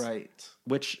Housewives. Right.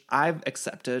 Which I've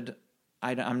accepted.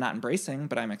 I'm not embracing,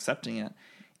 but I'm accepting it.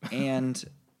 And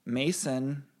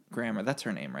Mason Grammer, that's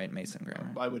her name, right? Mason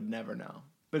Grammer. I would never know.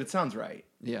 But it sounds right.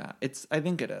 Yeah, I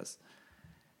think it is.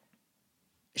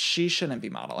 She shouldn't be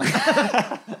modeling.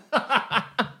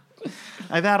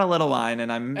 I've had a little wine,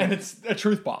 and it's a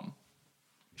truth bomb.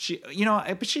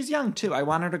 But she's young too. I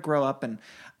want her to grow up, and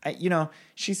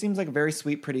she seems like a very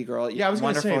sweet, pretty girl. Yeah, I was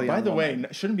going to say, by the way,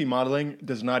 shouldn't be modeling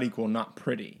does not equal not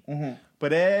pretty. Mm-hmm.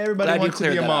 But everybody Glad you wants to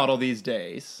cleared be a that model up. these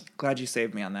days. Glad you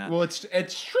saved me on that. Well, it's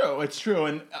true. It's true.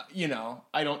 And,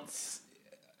 I don't...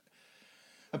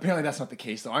 Apparently that's not the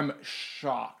case, though. I'm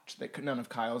shocked that none of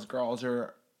Kyle's girls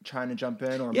are trying to jump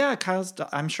in. Or Yeah,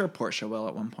 I'm sure Portia will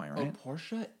at one point, right? Oh,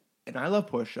 Portia? And I love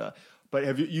Portia. But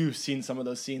have you've seen some of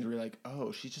those scenes where you're like,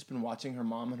 oh, she's just been watching her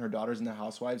mom and her daughters in The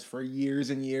Housewives for years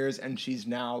and years, and she's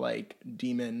now, like,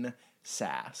 demon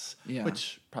sass. Yeah.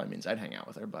 Which probably means I'd hang out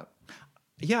with her, but...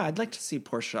 Yeah, I'd like to see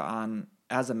Portia on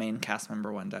as a main cast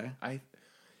member one day.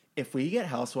 If we get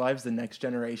Housewives, the next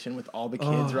generation with all the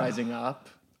kids rising up...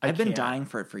 I've been dying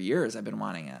for it for years. I've been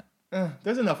wanting it.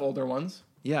 There's enough older ones.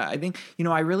 Yeah, I think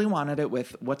I really wanted it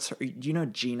with do you know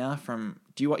Gina from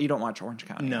you don't watch Orange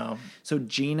County? No. So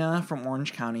Gina from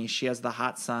Orange County, she has the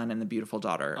hot son and the beautiful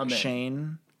daughter, I'm in.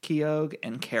 Shane Keogh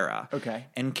and Kara. Okay.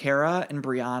 And Kara and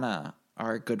Brianna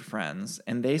are good friends,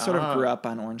 and they sort of grew up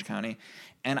on Orange County,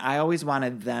 and I always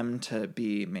wanted them to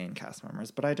be main cast members,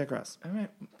 but I digress. All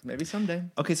right, maybe someday.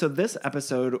 Okay, so this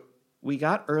episode, we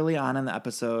got early on in the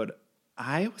episode.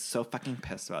 I was so fucking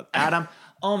pissed about it. Adam.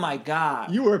 Oh my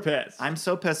God. You were pissed. I'm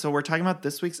so pissed. So we're talking about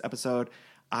this week's episode.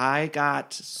 I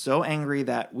got so angry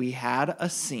that we had a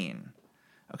scene.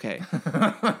 Okay.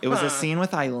 It was a scene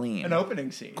with Eileen. An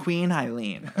opening scene. Queen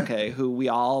Eileen. Okay. Who we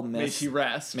all miss. May she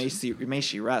rest. May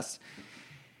she rest.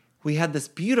 We had this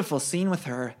beautiful scene with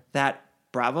her that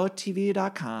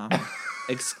BravoTV.com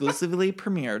exclusively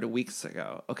premiered weeks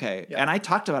ago. Okay. Yeah. And I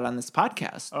talked about it on this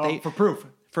podcast. Oh, for proof.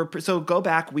 So go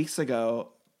back weeks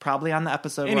ago, probably on the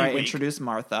episode where I introduced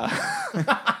Martha.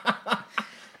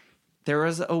 There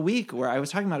was a week where I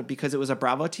was talking about it because it was a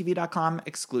BravoTV.com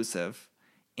exclusive,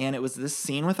 and it was this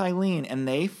scene with Eileen, and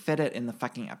they fit it in the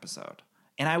fucking episode.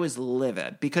 And I was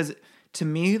livid because to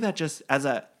me, that just as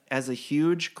a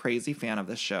huge crazy fan of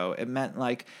this show, it meant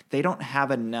like they don't have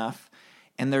enough,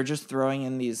 and they're just throwing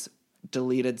in these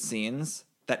deleted scenes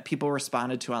that people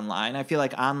responded to online. I feel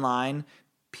like online,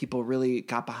 people really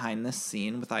got behind this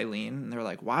scene with Eileen, and they're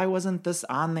like, why wasn't this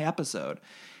on the episode?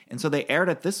 And so they aired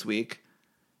it this week,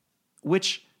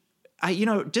 which,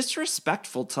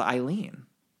 disrespectful to Eileen.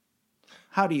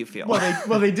 How do you feel?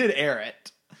 Well, they did air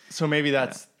it, so maybe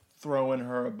that's throwing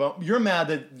her a bone. You're mad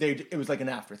that it was like an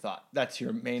afterthought. That's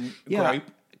your main gripe?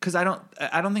 Because I don't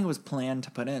think it was planned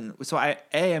to put in. So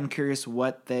I'm curious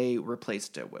what they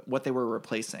replaced it with, what they were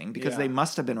replacing, because they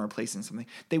must have been replacing something.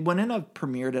 They wouldn't have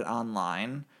premiered it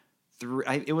online.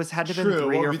 Had to have been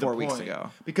 3 or 4 weeks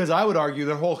ago. Because I would argue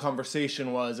the whole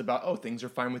conversation was about, things are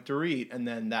fine with Dorit, and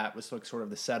then that was like sort of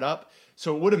the setup.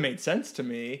 So it would have made sense to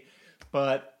me,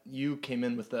 but you came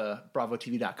in with the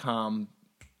BravoTV.com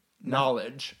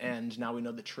knowledge, and now we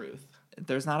know the truth.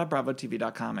 There's not a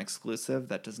BravoTV.com exclusive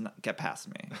that does not get past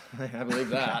me. I believe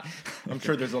that. I'm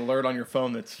sure there's an alert on your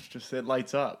phone that's just, it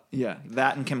lights up. Yeah,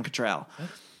 that and Kim Cattrall.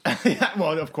 Yeah,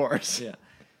 well, of course. Yeah.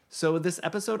 So this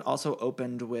episode also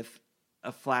opened with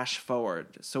a flash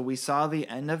forward. So we saw the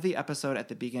end of the episode at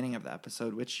the beginning of the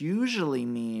episode, which usually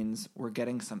means we're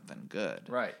getting something good.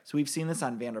 Right. So we've seen this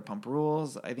on Vanderpump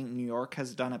Rules. I think New York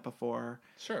has done it before.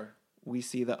 Sure. We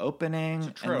see the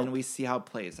opening, and then we see how it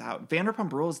plays out.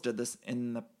 Vanderpump Rules did this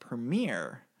in the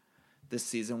premiere. this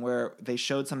season where they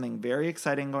showed something very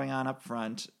exciting going on up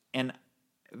front. And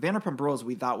Vanderpump Rules,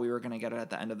 we thought we were going to get it at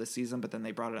the end of the season, but then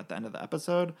they brought it at the end of the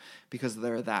episode because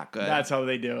they're that good. That's how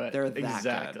they do it. They're that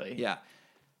exactly. good. Yeah.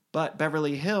 But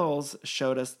Beverly Hills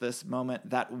showed us this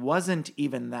moment that wasn't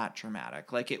even that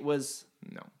dramatic. Like, it was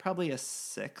probably a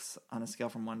 6 on a scale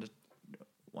from 1 to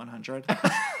 100.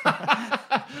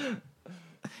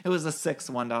 It was a 6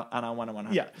 on a 1 to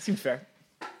 100. Yeah, seems fair.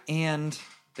 And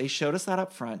they showed us that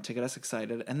up front to get us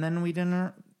excited. And then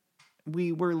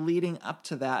we were leading up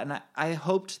to that. And I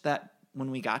hoped that when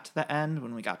we got to the end,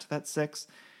 when we got to that 6,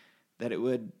 that it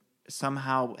would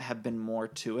somehow have been more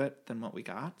to it than what we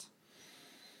got.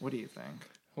 What do you think?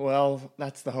 Well,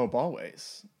 that's the hope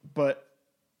always. But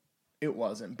it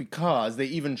wasn't, because they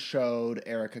even showed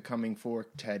Erica coming for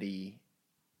Teddy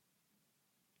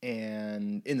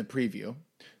and in the preview.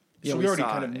 Yeah, so we already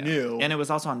kind of knew. And it was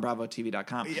also on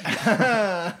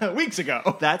BravoTV.com. Weeks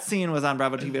ago. That scene was on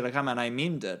BravoTV.com, and I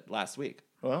memed it last week.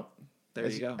 Well, there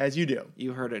you go. As you do.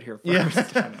 You heard it here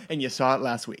first. Yeah. And you saw it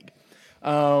last week.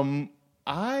 We're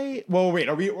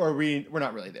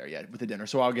not really there yet with the dinner,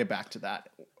 so I'll get back to that.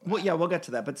 Well, yeah, we'll get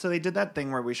to that. But so they did that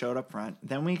thing where we showed up front.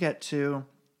 Then we get to,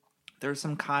 there's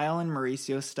some Kyle and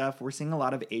Mauricio stuff. We're seeing a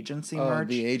lot of agency merch.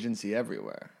 The agency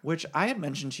everywhere. Which I had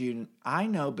mentioned to you, I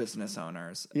know business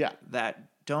owners that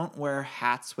don't wear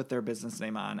hats with their business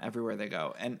name on everywhere they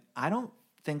go. And I don't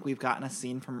think we've gotten a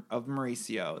scene of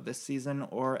Mauricio this season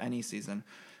or any season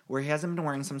where he hasn't been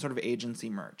wearing some sort of agency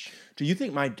merch. Do you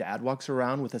think my dad walks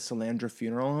around with a Salandra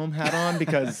Funeral Home hat on?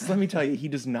 Because let me tell you, he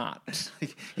does not.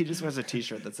 He just wears a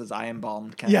t-shirt that says, "I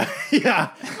embalmed Ken." Yeah.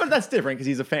 But that's different because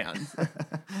he's a fan.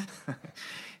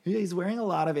 He's wearing a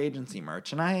lot of agency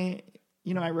merch. And I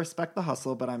respect the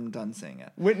hustle, but I'm done seeing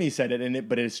it. Whitney said it,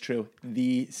 but it is true.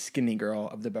 The skinny girl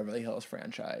of the Beverly Hills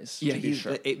franchise. Yeah,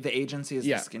 the agency is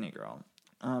the skinny girl.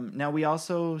 Now, we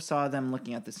also saw them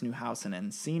looking at this new house in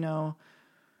Encino.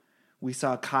 We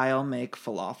saw Kyle make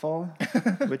falafel,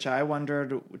 which I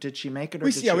wondered, did she make it or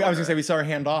did she order? I was going to say, we saw her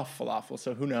hand off falafel,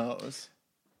 so who knows?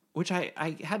 Which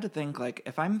I had to think, like,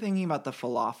 if I'm thinking about the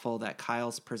falafel that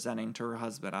Kyle's presenting to her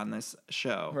husband on this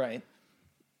show. Right.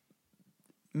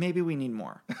 Maybe we need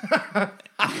more.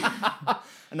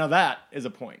 Now that is a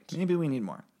point. Maybe we need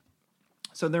more.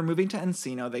 So they're moving to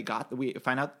Encino. We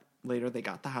find out later they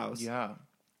got the house. Yeah.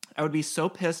 I would be so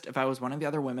pissed if I was one of the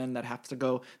other women that have to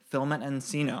go film at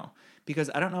Encino.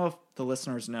 Because I don't know if the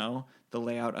listeners know the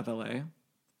layout of LA.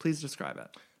 Please describe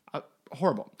it.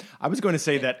 Horrible. I was going to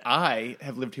say that I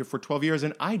have lived here for 12 years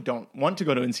and I don't want to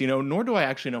go to Encino, nor do I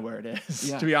actually know where it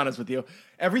is, to be honest with you.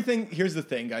 Here's the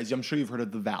thing, guys. I'm sure you've heard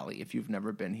of the Valley if you've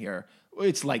never been here.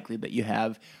 It's likely that you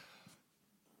have.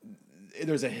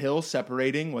 There's a hill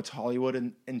separating what's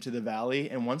Hollywood into the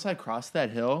Valley. And once I cross that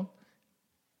hill,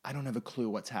 I don't have a clue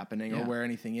what's happening or where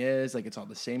anything is. Like, it's all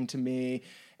the same to me.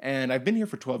 And I've been here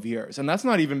for 12 years. And that's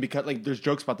not even because, like, there's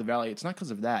jokes about the Valley. It's not because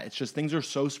of that. It's just things are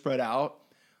so spread out.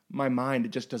 My mind,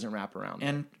 it just doesn't wrap around.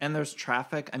 And there's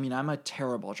traffic. I mean, I'm a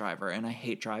terrible driver, and I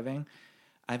hate driving.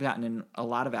 I've gotten in a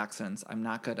lot of accidents. I'm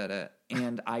not good at it.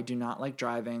 And I do not like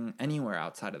driving anywhere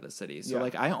outside of the city. So,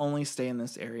 like, I only stay in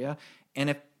this area.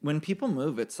 And when people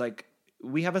move, it's like,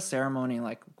 we have a ceremony,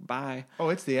 like, bye. Oh,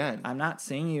 it's the end. I'm not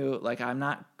seeing you. Like, I'm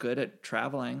not good at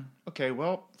traveling. Okay,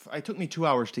 well, it took me 2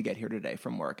 hours to get here today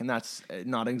from work, and that's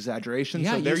not an exaggeration.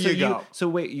 Yeah, so there you go. So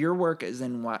wait, your work is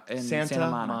in what? In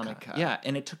Santa Monica. Yeah,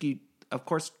 and it took you. Of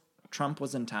course, Trump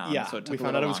was in town. Yeah, so it took we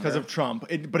found out it was because of Trump.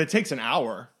 But it takes an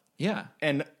hour. Yeah,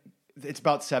 and it's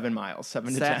about 7 miles,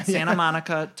 7 to 10. Santa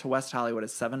Monica to West Hollywood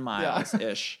is 7 miles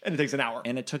ish, and it takes an hour.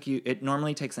 And it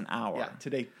normally takes an hour. Yeah,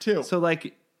 today too.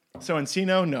 So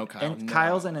Encino, no, Kyle. And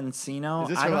Kyle's in Encino. Is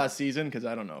this her last season? Because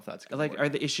I don't know if that's good. Like,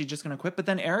 is she just going to quit? But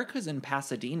then Erica's in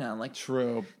Pasadena. Like,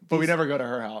 true, but we never go to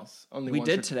her house. We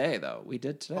did today, though. We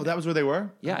did today. Oh, that was where they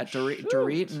were. Yeah,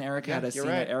 Dorit and Erica had a scene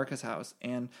at Erica's house,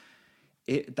 and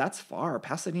that's far.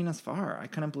 Pasadena's far. I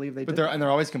couldn't believe they did. But they're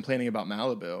always complaining about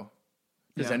Malibu.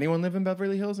 Does anyone live in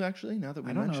Beverly Hills? Actually, now that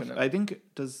we mention it, I think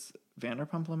does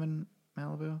Vanderpump live in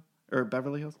Malibu or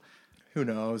Beverly Hills? Who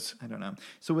knows? I don't know.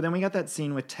 So then we got that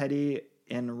scene with Teddy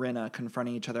and Rinna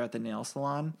confronting each other at the nail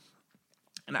salon.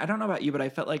 And I don't know about you, but I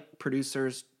felt like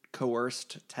producers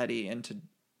coerced Teddy into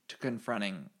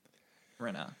confronting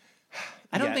Rinna.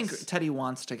 I don't think Teddy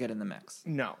wants to get in the mix.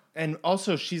 No. And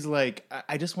also she's like,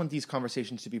 I just want these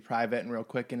conversations to be private and real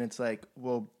quick. And it's like,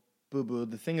 well, boo-boo,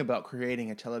 the thing about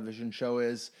creating a television show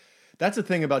is, that's the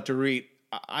thing about Dorit.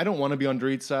 I don't want to be on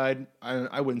Dorit's side.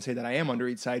 I wouldn't say that I am on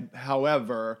Dorit's side.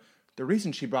 However, the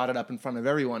reason she brought it up in front of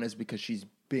everyone is because she's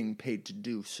being paid to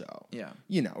do so. Yeah.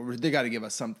 They got to give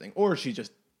us something. Or she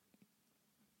just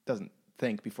doesn't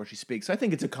think before she speaks. So I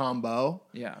think it's a combo.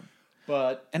 Yeah.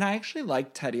 But And I actually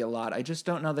like Teddy a lot. I just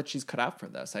don't know that she's cut out for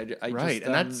this. I right, just,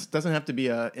 and that doesn't have to be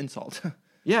an insult.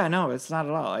 yeah, no, it's not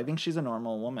at all. I think she's a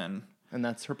normal woman. And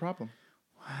that's her problem.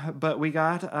 But we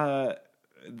got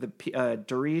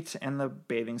Dorit and the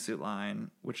bathing suit line,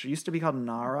 which used to be called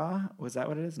Nara. Was that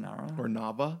what it is? Nara? Or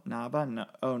Nava. Nava? No.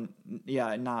 Oh,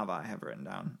 yeah, Nava I have written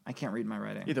down. I can't read my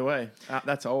writing. Either way,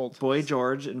 that's old. Boy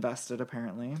George invested,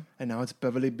 apparently. And now it's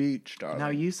Beverly Beach, darling. Now,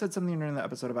 you said something during the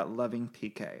episode about loving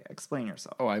PK. Explain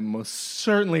yourself. Oh, I most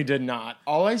certainly did not.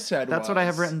 All I said That's was... what I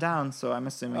have written down, so I'm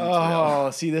assuming it's real. Oh,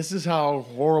 see, this is how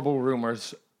horrible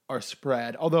rumors are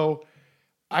spread. Although,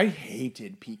 I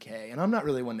hated PK, and I'm not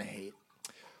really one to hate.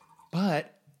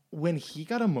 But when he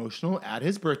got emotional at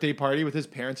his birthday party with his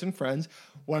parents and friends,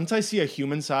 once I see a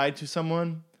human side to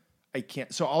someone, I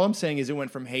can't. So all I'm saying is it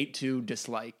went from hate to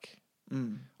dislike.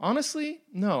 Honestly,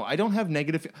 no, I don't have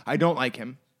negative. I don't like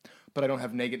him, but I don't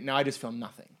have negative. Now I just feel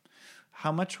nothing.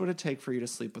 How much would it take for you to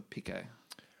sleep with PK?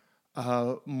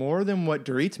 More than what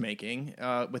Dorit's making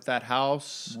with that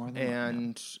house More than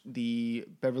and the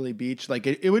Beverly Beach. Like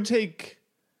it would take.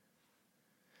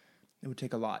 It would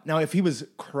take a lot. Now, if he was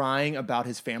crying about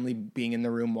his family being in the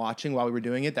room watching while we were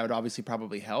doing it, that would obviously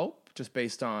probably help. Just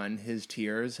based on his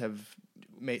tears have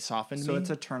softened me. So it's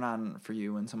a turn on for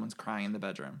you when someone's crying in the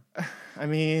bedroom. I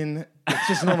mean, it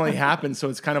just normally happens, so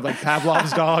it's kind of like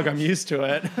Pavlov's dog. I'm used to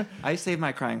it. I save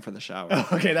my crying for the shower.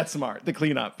 Okay, that's smart. The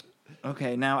cleanup.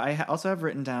 Okay, now I also have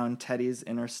written down Teddy's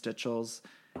interstitials.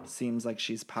 Seems like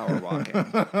she's power walking.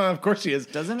 Of course she is.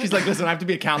 Doesn't it? She's like, listen, I have to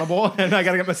be accountable, and I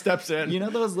got to get my steps in. You know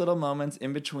those little moments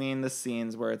in between the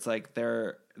scenes where it's like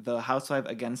they're the housewife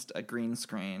against a green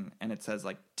screen, and it says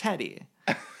like Teddy.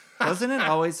 Doesn't it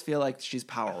always feel like she's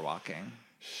power walking?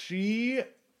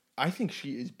 I think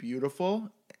she is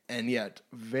beautiful and yet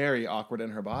very awkward in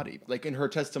her body. Like in her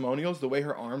testimonials, the way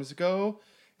her arms go,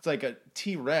 it's like a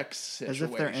T-Rex situation. As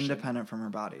if they're independent from her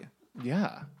body.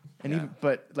 Yeah. And even,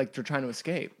 but like they're trying to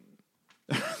escape.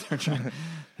 They're trying.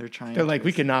 They're like,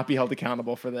 we cannot be held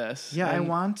accountable for this. Yeah, And I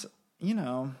want.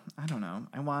 I don't know.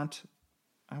 I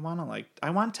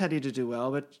want Teddy to do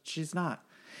well, but she's not.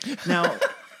 Now,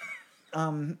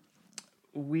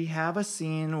 we have a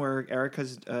scene where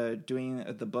Erica's doing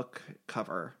the book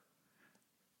cover.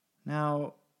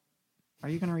 Now, are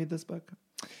you going to read this book?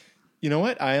 You know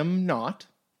what? I am not.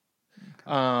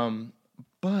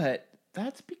 But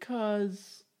that's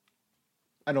because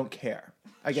I don't care,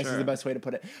 I guess is the best way to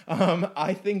put it.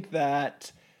 I think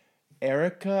that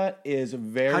Erica is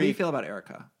very... How do you feel about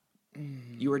Erica?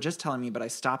 You were just telling me, but I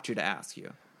stopped you to ask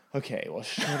you. Okay, well,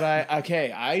 should I...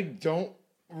 Okay, I don't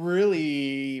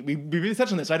really... We really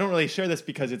touched on this. I don't really share this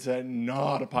because it's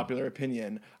not a popular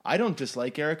opinion. I don't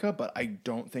dislike Erica, but I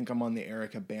don't think I'm on the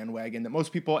Erica bandwagon that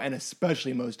most people, and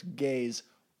especially most gays,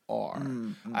 are.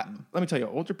 Let me tell you,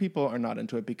 older people are not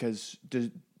into it because...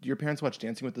 Do your parents watch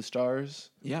Dancing with the Stars?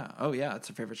 Yeah. Oh, yeah.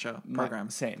 It's a favorite show. Program.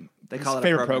 Same. They call it a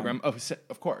favorite program.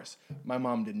 Of course. My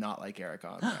mom did not like Erica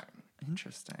on there.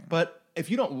 Interesting. But if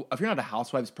you're not a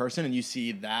Housewives person and you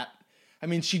see that, I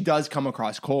mean, she does come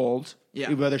across cold.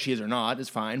 Yeah. Whether she is or not is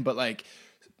fine. But like,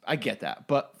 I get that.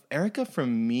 But Erica, for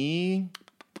me,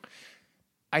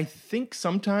 I think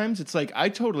sometimes it's like I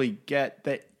totally get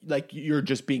that. Like you're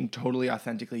just being totally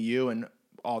authentically you, and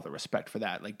all the respect for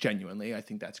that. Like genuinely, I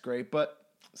think that's great. But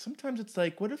sometimes it's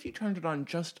like, what if you turned it on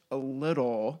just a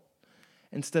little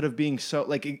instead of being so,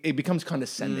 like, it becomes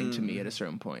condescending to me at a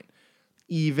certain point.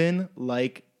 Even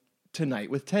like tonight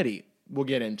with Teddy. We'll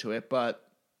get into it, but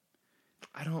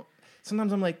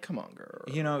sometimes I'm like, come on, girl.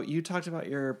 You know, you talked about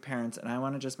your parents, and I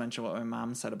want to just mention what my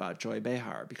mom said about Joy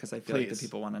Behar, because I feel like the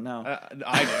people want to know.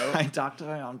 I do. I talked to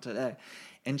my mom today,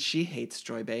 and she hates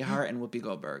Joy Behar and Whoopi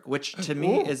Goldberg, which to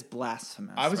me is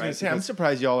blasphemous. I was going to say, I'm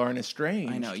surprised y'all aren't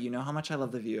estranged. I know. You know how much I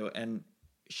love The View, and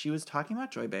she was talking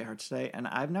about Joy Behar today, and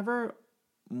I've never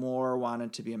more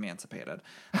wanted to be emancipated,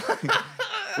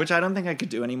 which I don't think I could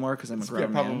do anymore because I'm a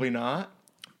grown man. Probably not.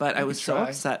 But I was so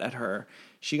upset at her.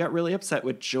 She got really upset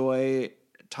with Joy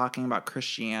talking about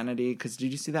Christianity. Because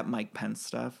did you see that Mike Pence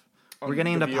stuff? We're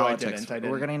getting into politics.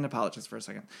 We're getting into politics for a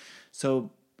second.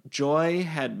 So Joy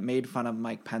had made fun of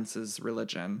Mike Pence's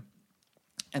religion.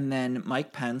 And then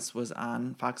Mike Pence was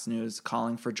on Fox News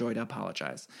calling for Joy to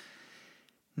apologize.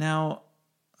 Now,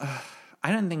 I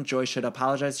didn't think Joy should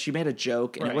apologize. She made a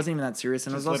joke, and it wasn't even that serious.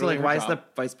 And it was also like, why is the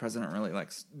vice president really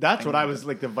like... That's what I was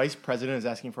like. The vice president is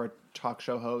asking for a talk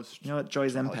show host. You know what?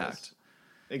 Joy's impact.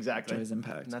 Exactly. Joy's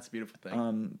impact. And that's a beautiful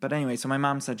thing. But anyway, so my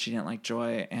mom said she didn't like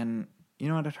Joy, and you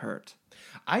know what, it hurt.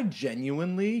 I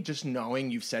genuinely, just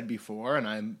knowing you've said before, and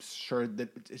I'm sure that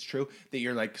it's true, that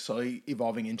you're like slowly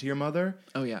evolving into your mother.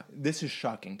 Oh, yeah. This is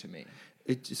shocking to me.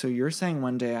 So you're saying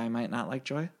one day I might not like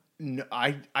Joy? No,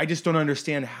 I just don't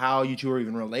understand how you two are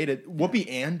even related. Whoopi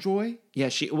and Joy? Yeah,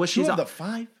 she's Two of the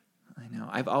five? I know.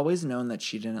 I've always known that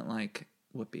she didn't like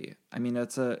Whoopi. I mean,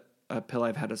 that's a pill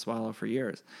I've had to swallow for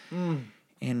years.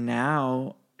 And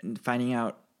now finding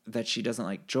out that she doesn't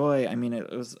like Joy, I mean, it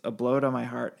was a blow to my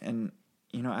heart. And,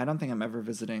 you know, I don't think I'm ever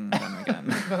visiting them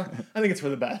again. I think it's for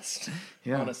the best,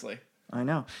 honestly. I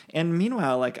know. And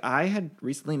meanwhile, like, I had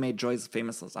recently made Joy's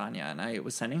famous lasagna, and I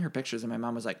was sending her pictures, and my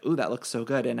mom was like, ooh, that looks so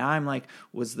good. And now I'm like,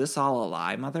 was this all a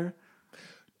lie, Mother?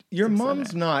 Your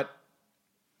mom's not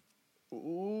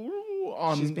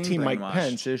on Team Mike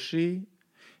Pence, is she?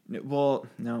 Well,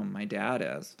 no, my dad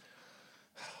is.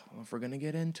 Well, if we're going to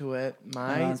get into it,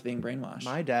 My mom's being brainwashed.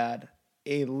 My dad,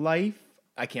 a life...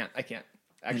 I can't.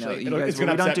 Actually, it's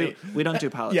going to upset me. We don't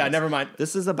do politics. Yeah, never mind.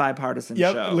 This is a bipartisan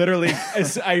show. Yep, literally.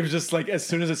 I was just like, as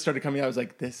soon as it started coming out, I was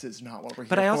like, this is not what we're here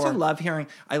for. But I also love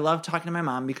talking to my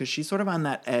mom because she's sort of on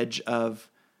that edge of,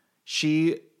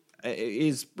 she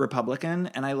is Republican,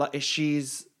 and I love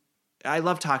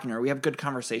talking to her. We have good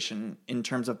conversation in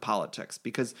terms of politics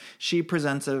because she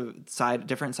presents a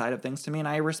different side of things to me, and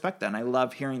I respect that, and I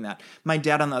love hearing that. My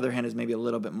dad, on the other hand, is maybe a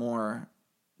little bit more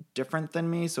different than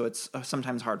me, so it's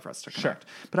sometimes hard for us to connect.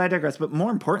 Sure. But I digress. But more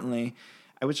importantly,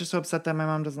 I was just so upset that my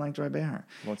mom doesn't like Joy Behar.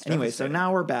 Well, anyway, so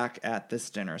now we're back at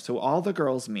this dinner. So all the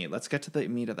girls meet. Let's get to the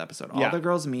meat of the episode. All the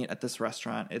girls meet at this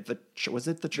restaurant. Was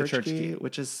it the Church Key?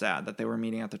 Which is sad that they were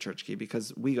meeting at the Church Key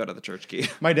because we go to the Church Key.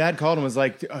 My dad called and was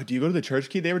like, oh, do you go to the Church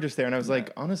Key? They were just there. And I was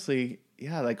like, honestly,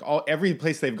 yeah, like every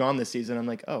place they've gone this season, I'm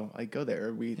like, oh, I go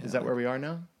there. Is that where we are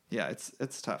now? Yeah,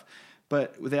 it's tough.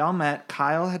 But they all met.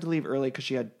 Kyle had to leave early because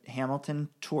she had Hamilton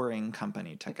Touring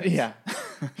Company tickets. Yeah.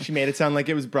 She made it sound like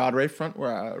it was Broadway front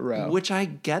row. Which I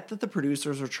get that the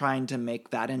producers were trying to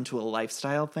make that into a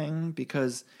lifestyle thing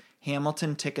because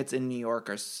Hamilton tickets in New York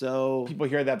are so... People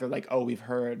hear that, they're like, oh, we've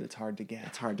heard. It's hard to get.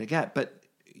 It's hard to get. But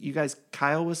you guys,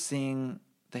 Kyle was seeing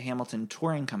the Hamilton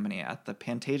Touring Company at the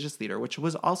Pantages Theater, which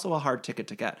was also a hard ticket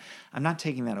to get. I'm not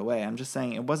taking that away. I'm just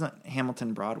saying it wasn't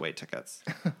Hamilton Broadway tickets.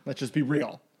 Let's just be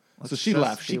real. So she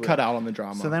left. She cut out on the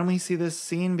drama. So then we see this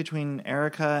scene between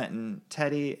Erica and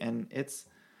Teddy, and it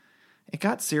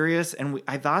got serious. And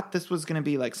I thought this was going to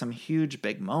be like some huge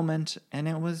big moment, and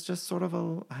it was just sort of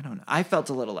I don't know. I felt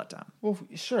a little let down. Well,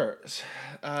 sure.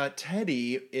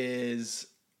 Teddy is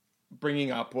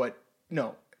bringing up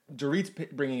Dorit's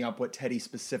bringing up what Teddy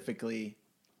specifically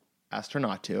asked her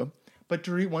not to, but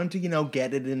Dorit wanted to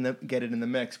get it in the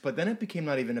mix. But then it became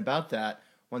not even about that.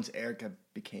 Once Erica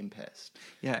became pissed.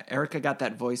 Yeah, Erica got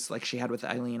that voice like she had with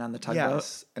Eileen on the tugboat.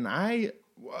 Yes, and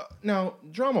now,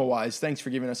 drama-wise, thanks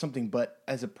for giving us something, but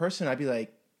as a person, I'd be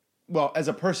like,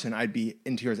 I'd be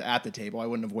in tears at the table. I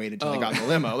wouldn't have waited till I got in the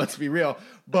limo, let's be real.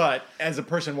 But as a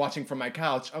person watching from my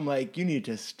couch, I'm like, you need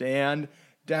to stand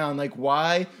down. Like,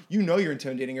 why? You're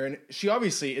intimidating her, and she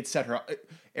obviously, it set her up.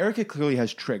 Erica clearly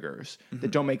has triggers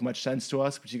that don't make much sense to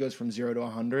us, but she goes from 0 to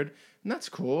 100. And that's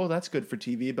cool. That's good for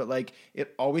TV. But, like,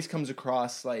 it always comes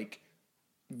across, like,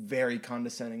 very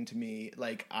condescending to me.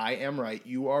 Like, I am right,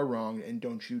 you are wrong, and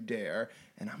don't you dare.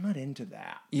 And I'm not into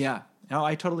that. Yeah. No,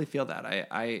 I totally feel that.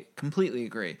 I completely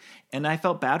agree. And I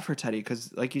felt bad for Teddy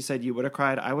because, like you said, you would have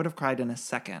cried. I would have cried in a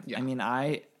second. Yeah. I mean,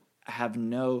 I have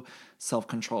no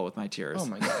self-control with my tears. Oh,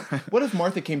 my God. What if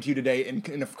Martha came to you today in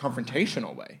a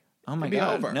confrontational way? Oh my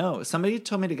God, no. Somebody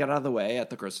told me to get out of the way at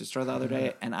the grocery store the other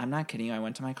day, and I'm not kidding you. I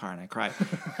went to my car and I cried.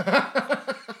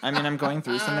 I mean, I'm going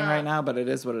through something right now, but it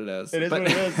is what it is. It is what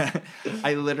it is.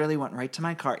 I literally went right to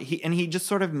my car. He just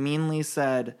sort of meanly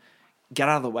said, get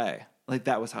out of the way. Like,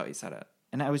 that was how he said it.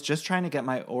 And I was just trying to get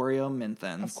my Oreo Mint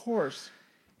Thins. Of course.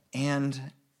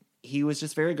 And he was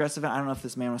just very aggressive. I don't know if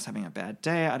this man was having a bad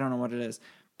day. I don't know what it is.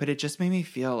 But it just made me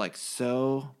feel like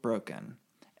so broken.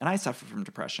 And I suffer from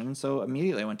depression, so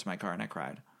immediately I went to my car and I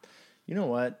cried. You know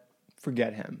what?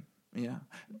 Forget him. Yeah.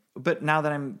 But now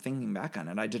that I'm thinking back on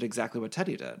it, I did exactly what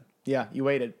Teddy did. Yeah, you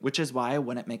waited. Which is why I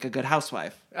wouldn't make a good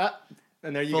housewife.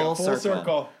 And there you go. Full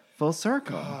circle. Full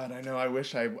circle. God, I know. I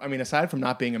wish I mean, aside from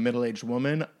not being a middle-aged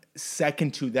woman,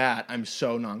 second to that, I'm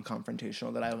so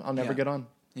non-confrontational that I'll never get on.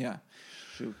 Yeah.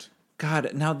 Shoot.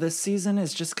 God, now this season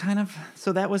is just kind of...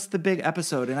 So that was the big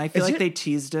episode, and I feel like they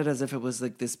teased it as if it was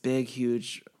like this big,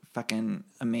 huge, fucking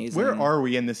amazing... Where are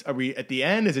we in this? Are we at the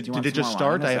end? Did it just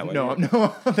start?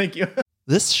 No, thank you.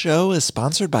 This show is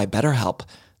sponsored by BetterHelp.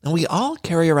 And we all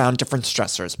carry around different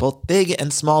stressors, both big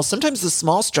and small. Sometimes the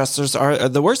small stressors are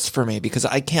the worst for me because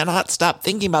I cannot stop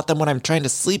thinking about them when I'm trying to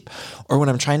sleep or when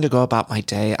I'm trying to go about my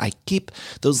day. I keep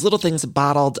those little things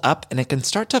bottled up and it can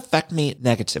start to affect me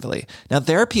negatively. Now,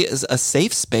 therapy is a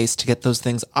safe space to get those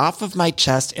things off of my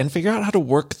chest and figure out how to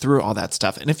work through all that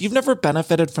stuff. And if you've never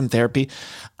benefited from therapy,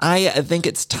 I think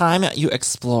it's time you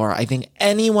explore. I think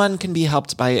anyone can be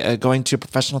helped by going to a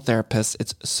professional therapist.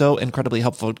 It's so incredibly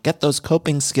helpful. Get those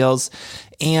coping skills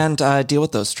and deal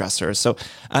with those stressors. So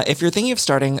if you're thinking of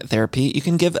starting therapy, you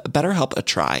can give BetterHelp a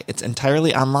try. It's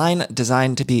entirely online,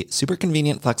 designed to be super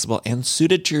convenient, flexible, and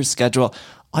suited to your schedule.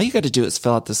 All you got to do is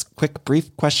fill out this quick,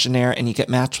 brief questionnaire and you get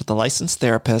matched with a licensed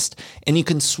therapist, and you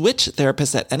can switch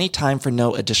therapists at any time for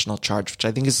no additional charge, which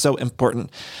I think is so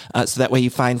important. So that way you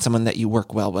find someone that you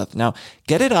work well with. Now,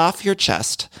 get it off your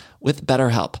chest with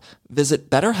BetterHelp. Visit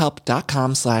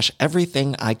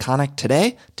betterhelp.com/everythingiconic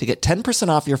today to get 10%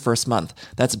 off your first month.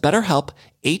 That's BetterHelp,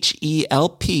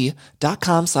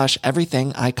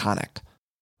 HELP.com/everythingiconic.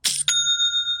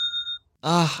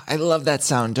 Ah, I love that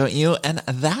sound, don't you? And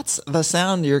that's the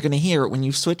sound you're going to hear when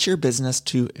you switch your business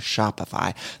to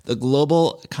Shopify, the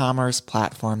global commerce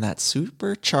platform that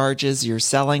supercharges your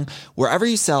selling wherever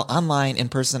you sell, online, in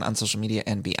person, on social media,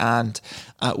 and beyond.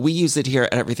 We use it here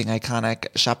at Everything Iconic.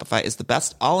 Shopify is the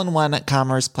best all-in-one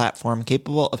commerce platform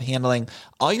capable of handling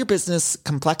all your business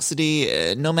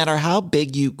complexity, no matter how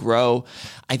big you grow.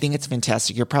 I think it's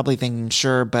fantastic. You're probably thinking,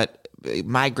 sure, but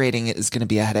migrating is going to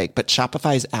be a headache, but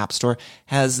Shopify's App Store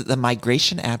has the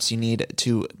migration apps you need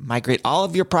to migrate all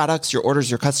of your products, your orders,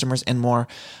 your customers, and more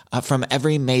from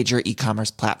every major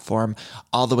e-commerce platform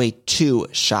all the way to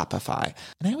Shopify.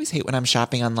 And I always hate when I'm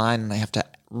shopping online and I have to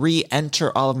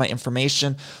re-enter all of my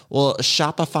information. Well,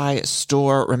 Shopify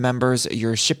store remembers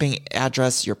your shipping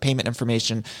address, your payment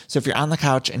information. So if you're on the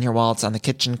couch and your wallet's on the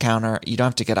kitchen counter, you don't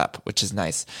have to get up, which is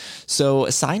nice. So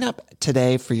sign up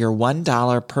today for your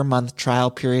 $1 per month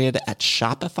trial period at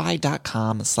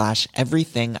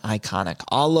shopify.com/everythingiconic,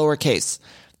 all lowercase.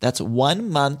 That's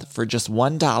 1 month for just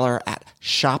 $1 at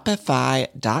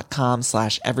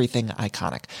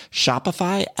shopify.com/everythingiconic.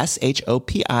 Shopify,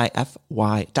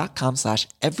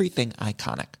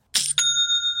 SHOPIFY.com/everythingiconic.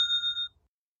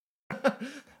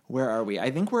 Where are we?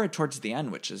 I think we're towards the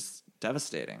end, which is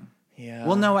devastating. Yeah.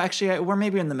 Well, no, actually, we're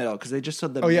maybe in the middle because they just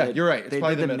showed the. You're right. It's they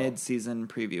probably did the the middle. mid-season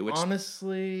preview. Which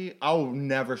honestly, I'll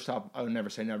never stop. I would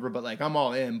never say never, but like I'm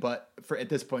all in. But for at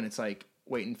this point, it's like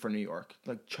waiting for New York,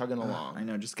 like chugging along. I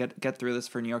know, just get through this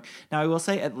for New York. Now, I will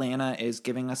say Atlanta is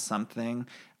giving us something.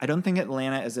 I don't think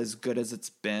Atlanta is as good as it's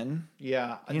been.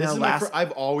 Yeah,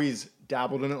 I've always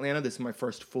dabbled in Atlanta. This is my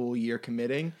first full year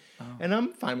committing, and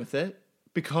I'm fine with it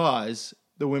because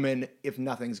the women, if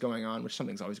nothing's going on, which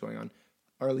something's always going on,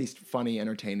 are at least funny,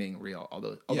 entertaining, real, all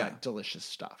that delicious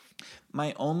stuff.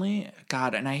 My only,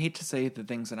 God, and I hate to say the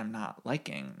things that I'm not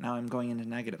liking. Now I'm going into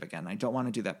negative again. I don't want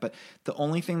to do that. But the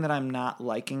only thing that I'm not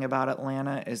liking about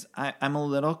Atlanta is I'm a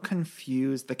little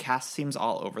confused. The cast seems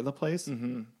all over the place.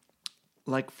 Mm-hmm.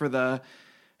 Like for the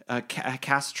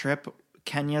cast trip,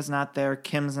 Kenya's not there,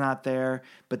 Kim's not there,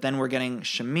 but then we're getting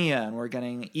Shamia and we're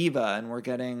getting Eva and we're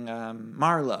getting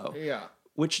Marlo. Yeah.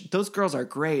 Which those girls are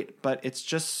great, but it's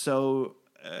just so...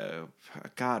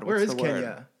 God, where what's is the word?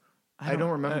 Kenya? I don't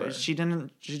remember. She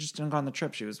just didn't go on the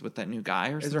trip. She was with that new guy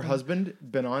or something. Is her husband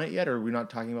been on it yet, or are we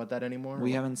not talking about that anymore?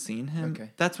 We haven't seen him.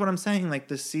 Okay. That's what I'm saying. Like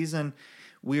this season,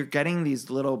 we're getting these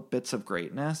little bits of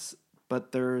greatness,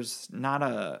 but there's not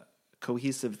a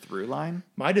cohesive through line.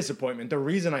 My disappointment, the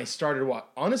reason I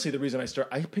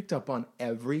picked up on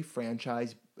every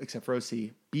franchise except for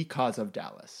OC because of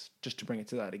Dallas. Just to bring it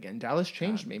to that again. Dallas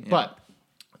changed me. Yeah. But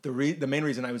the main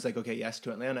reason I was like, okay, yes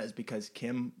to Atlanta is because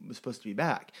Kim was supposed to be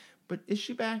back. But is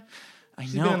she back?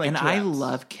 She's know, and I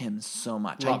love Kim so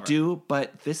much. I do,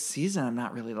 but this season I'm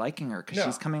not really liking her because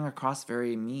she's coming across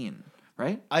very mean,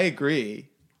 right? I agree,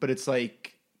 but it's like,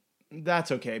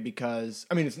 that's okay because,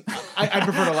 I mean, I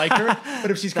prefer to like her,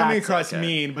 but if she's coming across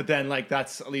mean, but then like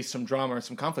that's at least some drama or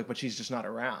some conflict, but she's just not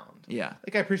around. Yeah.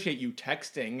 Like I appreciate you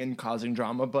texting and causing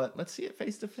drama, but let's see it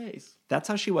face to face. That's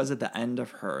how she was at the end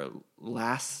of her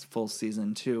last full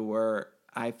season too, where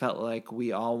I felt like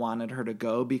we all wanted her to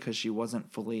go because she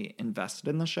wasn't fully invested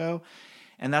in the show.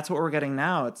 And that's what we're getting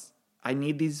now. I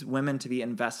need these women to be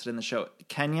invested in the show.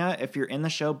 Kenya, if you're in the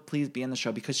show, please be in the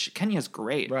show because Kenya's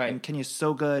great. Right. And Kenya's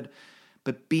so good.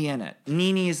 but be in it.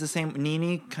 Nene is the same.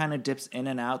 Nene kind of dips in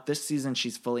and out. This season,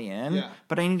 she's fully in, Yeah.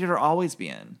 but I needed her to always be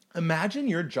in. Imagine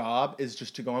your job is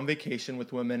just to go on vacation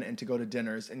with women and to go to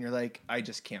dinners, and you're like, I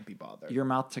just can't be bothered. Your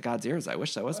mouth to God's ears. I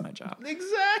wish that was my job.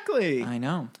 Exactly. I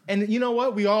know. And you know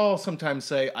what? We all sometimes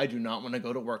say, I do not want to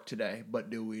go to work today, but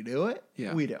do we do it?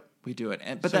 Yeah. We do. We do it.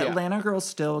 But So, the yeah. Atlanta girls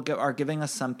still are giving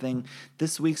us something.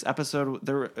 This week's episode,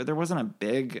 there wasn't a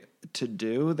big to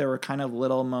do. There were kind of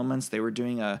little moments. They were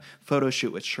doing a photo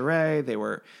shoot with Sheree. They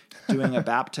were doing a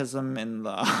baptism in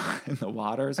the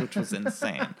waters, which was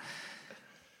insane.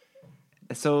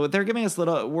 So they're giving us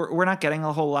we're not getting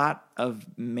a whole lot of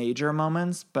major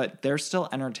moments, but they're still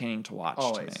entertaining to watch to me.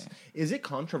 Always. Is it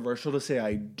controversial to say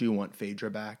I do want Phaedra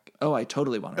back? Oh, I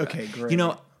totally want her Okay, back. great. You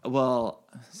know, well,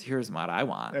 here's what I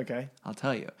want. Okay. I'll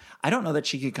tell you. I don't know that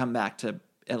she could come back to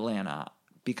Atlanta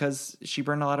because she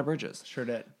burned a lot of bridges. Sure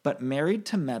did. But Married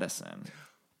to Medicine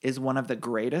is one of the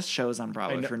greatest shows on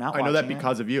Broadway. If you're not I know watching that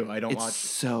because of you. I don't it's watch.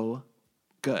 so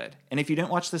good. And if you didn't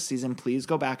watch this season, please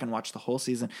go back and watch the whole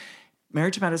season.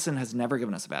 Married to Medicine has never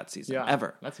given us a bad season,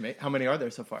 ever. That's me. How many are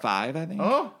there so far? 5, I think.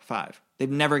 Oh. 5. They've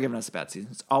never given us a bad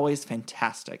season. It's always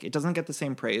fantastic. It doesn't get the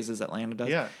same praise as Atlanta does.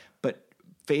 Yeah. But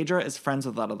Phaedra is friends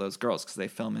with a lot of those girls because they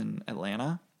film in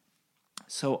Atlanta.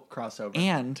 So Crossover.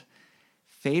 And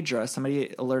Phaedra,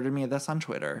 somebody alerted me of this on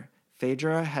Twitter.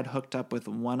 Phaedra had hooked up with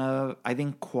one of, I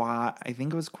think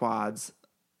it was Quad's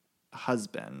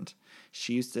husband.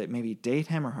 She used to maybe date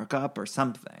him or hook up or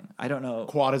something. I don't know.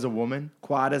 Quad is a woman?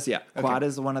 Quad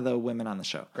is one of the women on the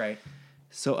show. Great.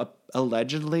 So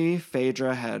allegedly,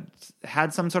 Phaedra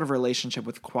had some sort of relationship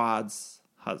with Quad's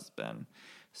husband.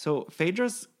 So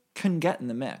Phaedra's can get in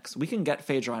the mix. We can get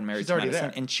Phaedra on Married She's to already Medicine,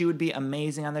 there. and she would be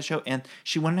amazing on the show. And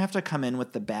she wouldn't have to come in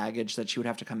with the baggage that she would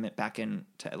have to come back in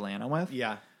to Atlanta with.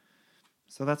 Yeah.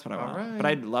 So that's what I want. right. But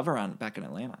I'd love her back in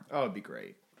Atlanta. Oh, it'd be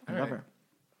great. I love her.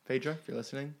 Phaedra, if you're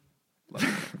listening.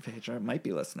 Phaedra might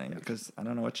be listening because I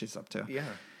don't know what she's up to. Yeah.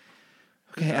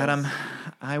 Okay, Adam,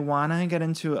 I want to get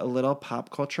into a little pop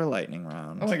culture lightning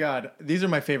round. Oh my God. These are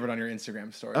my favorite on your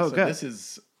Instagram stories. Oh, so good. This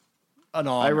is an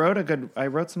honor. I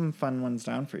wrote some fun ones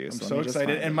down for you. I'm let so me just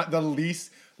excited. find And the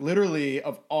least, literally,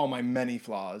 of all my many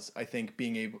flaws, I think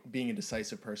being a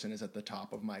decisive person is at the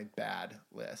top of my bad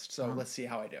list. So let's see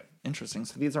how I do. Interesting.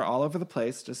 So these are all over the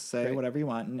place. Just say Great. whatever you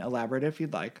want and elaborate if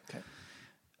you'd like. Okay.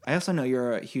 I also know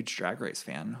you're a huge Drag Race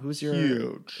fan. Who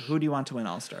do you want to win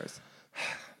All Stars?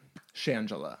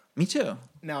 Shangela. Me too.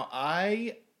 Now,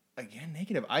 again,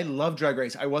 negative. I love Drag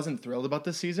Race. I wasn't thrilled about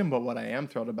this season, but what I am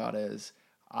thrilled about is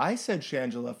I said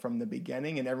Shangela from the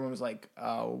beginning, and everyone was like,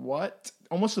 what?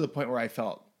 Almost to the point where I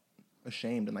felt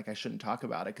ashamed and like I shouldn't talk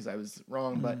about it because I was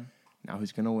wrong, but now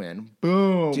who's going to win?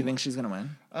 Boom. Do you think she's going to win?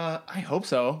 I hope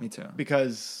so. Me too.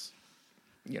 Because,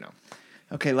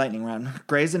 Okay, lightning round.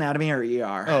 Grey's Anatomy or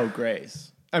ER? Oh,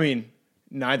 Grey's. I mean,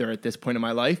 neither at this point in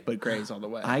my life, but Grey's all the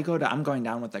way. I'm going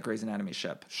down with that Grey's Anatomy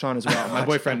ship. Sean as well. My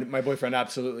boyfriend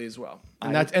absolutely as well.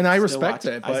 And I still respect watch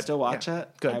it. But I still watch yeah, it.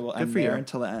 Good. I'm Good for there you.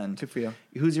 until the end. Good for you.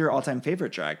 Who's your all-time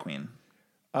favorite drag queen?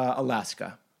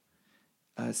 Alaska.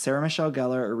 Sarah Michelle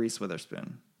Gellar or Reese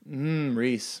Witherspoon?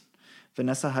 Reese.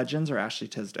 Vanessa Hudgens or Ashley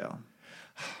Tisdale?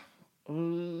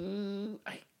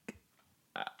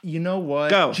 You know what?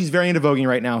 Go. She's very into voguing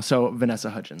right now, so Vanessa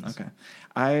Hudgens. Okay.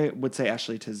 I would say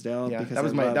Ashley Tisdale Yeah, because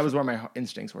that was where my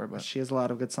instincts were. But she has a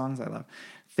lot of good songs I love.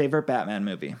 Favorite Batman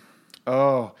movie?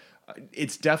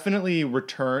 It's definitely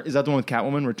Return. Is that the one with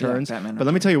Catwoman? Returns. Batman But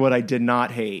let me tell you what I did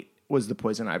not hate was the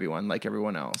Poison Ivy one, like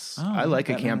everyone else. I like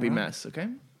a Batman campy Returns. mess. Okay.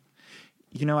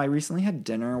 You know, I recently had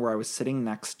dinner where I was sitting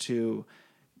next to.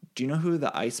 Do you know who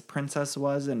the Ice Princess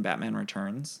was in Batman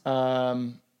Returns?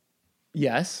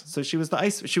 Yes. So she was the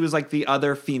ice. She was like the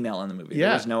other female in the movie. Yeah.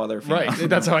 There was no other female. Right.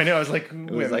 That's how I knew. I was like,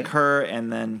 It was like her and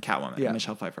then Catwoman, Yeah.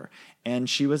 Michelle Pfeiffer. And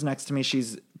she was next to me.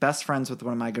 She's best friends with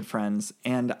one of my good friends.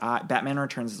 And Batman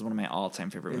Returns is one of my all-time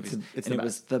favorite movies. It's and the it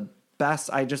was best. the best.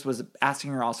 I just was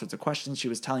asking her all sorts of questions. She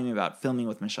was telling me about filming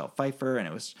with Michelle Pfeiffer. And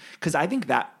it was because I think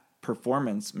that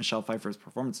performance, Michelle Pfeiffer's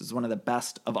performance, is one of the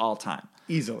best of all time.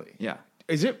 Easily. Yeah.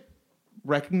 Is it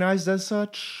recognized as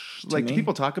such? Like, do me?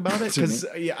 people talk about it? To me. Because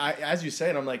as you say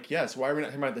it, I'm like, yes. Why are we not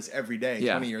talking about this every day?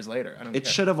 Yeah. 20 years later, I don't It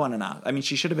care. should have won an Oscar. I mean,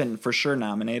 she should have been for sure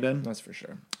nominated. That's for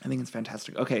sure. I think it's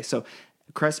fantastic. Okay, so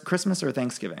Christmas or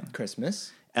Thanksgiving?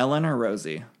 Christmas. Ellen or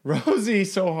Rosie? Rosie,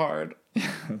 so hard.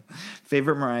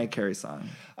 Favorite Mariah Carey song?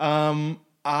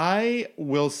 I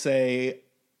will say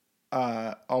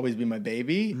Always Be My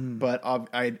Baby, but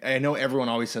I know everyone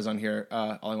always says on here,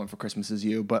 All I Want for Christmas Is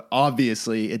You, but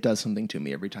obviously it does something to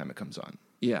me every time it comes on.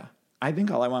 Yeah. I think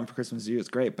All I Want for Christmas Is You is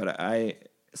great, but I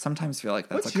sometimes feel like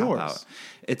that's What's a cop yours? out.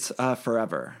 It's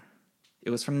Forever. It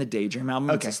was from the Daydream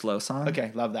album. Okay. It's a slow song.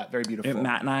 Okay, love that. Very beautiful.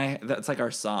 Matt and I, that's like our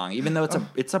song. Even though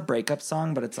it's a breakup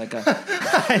song, but it's like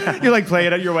a You like play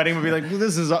it at your wedding and be like, well,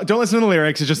 this is, don't listen to the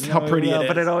lyrics. It's just how pretty it is.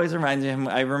 But it always reminds me of him.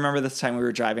 I remember this time we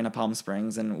were driving to Palm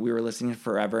Springs and we were listening to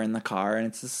Forever in the car, and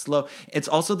it's this slow. It's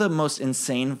also the most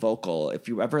insane vocal. If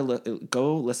you ever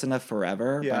go listen to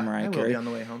Forever by Mariah Carey. I will be on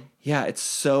the way home. Yeah, it's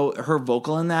so, her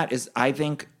vocal in that is, I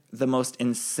think, the most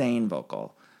insane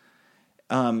vocal.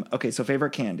 Okay, so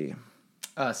favorite candy.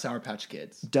 Sour Patch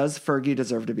Kids. Does Fergie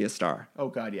deserve to be a star? Oh,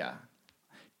 God, yeah.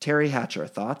 Terry Hatcher,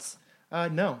 thoughts?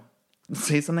 No.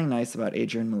 Say something nice about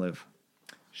Adrienne Maloof.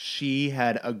 She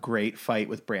had a great fight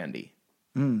with Brandy.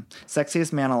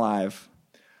 Sexiest man alive.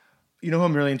 You know who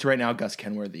I'm really into right now? Gus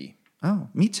Kenworthy. Oh,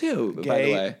 me too, by the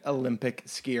Gay way. Olympic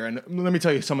skier. And let me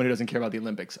tell you, someone who doesn't care about the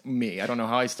Olympics. Me. I don't know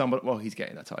how I stumbled. Well, he's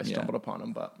gay. That's how I stumbled upon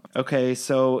him. But Okay,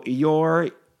 so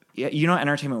you know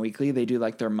Entertainment Weekly, they do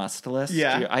like their must list.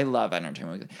 Yeah. I love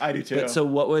Entertainment Weekly. I do too. But so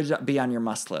what would be on your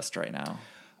must list right now?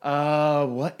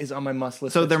 What is on my must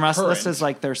list? So their that's must list current? is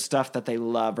like their stuff that they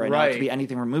love right now. It Right. could be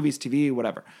anything from movies, TV,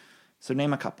 whatever. So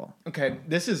name a couple. Okay,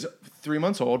 this is 3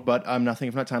 months old, but nothing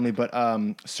if not timely. But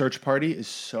Search Party is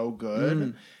so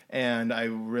good, and I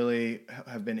really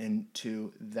have been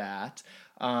into that.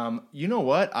 You know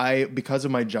what? Because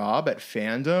of my job at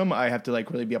Fandom, I have to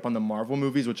like really be up on the Marvel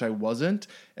movies, which I wasn't,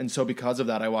 and so because of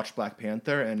that, I watched Black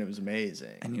Panther, and it was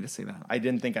amazing. I need to see that. I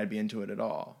didn't think I'd be into it at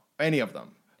all, any of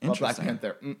them. But Black Interesting.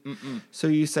 Panther. So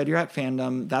you said you're at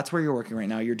Fandom. That's where you're working right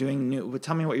now. You're doing new.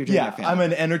 Tell me what you're doing Yeah, at Fandom. I'm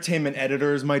an entertainment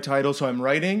editor is my title, so I'm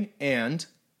writing and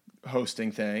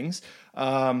hosting things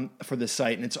for the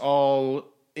site, and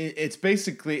it's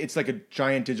basically, it's like a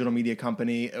giant digital media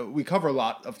company. We cover a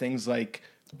lot of things like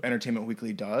Entertainment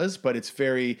Weekly does, but it's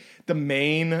the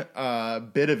main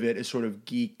bit of it is sort of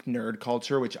geek nerd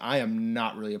culture, which I am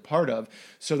not really a part of.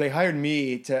 So they hired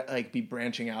me to like be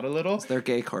branching out a little. It's their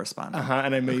gay correspondent.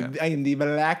 And I am the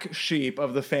black sheep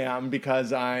of the fam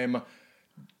because I'm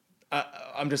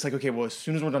just like, okay, well, as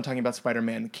soon as we're done talking about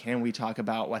Spider-Man, can we talk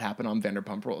about what happened on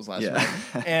Vanderpump Rules last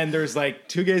night? And there's like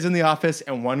 2 gays in the office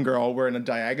and 1 girl. We're in a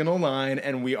diagonal line,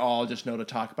 and we all just know to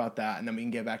talk about that, and then we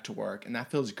can get back to work, and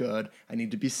that feels good. I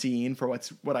need to be seen for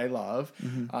what I love.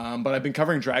 But I've been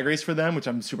covering Drag Race for them, which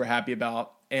I'm super happy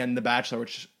about, and The Bachelor,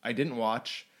 which I didn't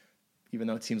watch, even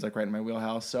though it seems like right in my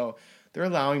wheelhouse. So they're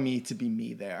allowing me to be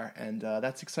me there, and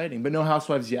that's exciting. But no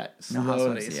Housewives yet.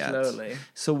 Slowly.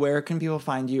 So where can people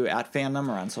find you, at Fandom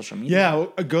or on social media?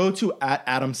 Yeah, go to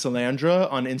 @Adam Salandra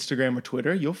on Instagram or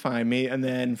Twitter. You'll find me, and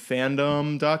then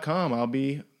fandom.com. I'll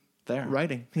be there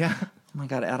writing. Yeah. Oh my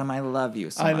God, Adam, I love you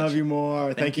so much. I love you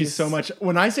more. Thank you so much.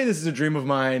 When I say this is a dream of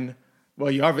mine,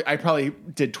 well, I probably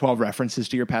did 12 references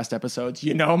to your past episodes.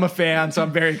 You know I'm a fan, so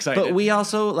I'm very excited. But we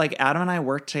also, like, Adam and I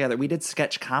worked together. We did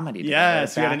sketch comedy together.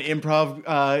 Yes, we had an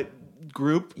improv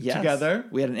group together.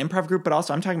 We had an improv group, but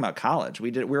also I'm talking about college.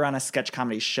 We were on a sketch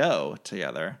comedy show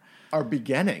together. Our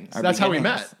beginnings. That's how we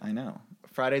met. I know.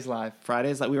 Fridays Live.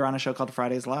 We were on a show called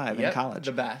Fridays Live in college.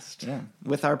 The best. Yeah.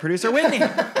 With our producer, Whitney.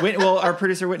 Well, our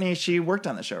producer, Whitney, she worked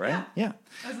on the show, right? Yeah.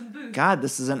 I was in the booth.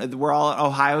 God, we're all at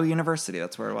Ohio University.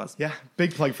 That's where it was. Yeah.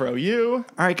 Big plug for OU.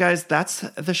 All right, guys, that's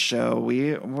the show.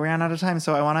 We ran out of time,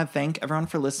 so I want to thank everyone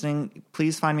for listening.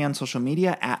 Please find me on social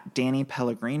media at Danny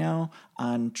Pellegrino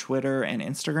on Twitter and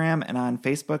Instagram, and on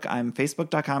Facebook, I'm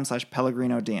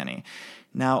facebook.com/PellegrinoDanny.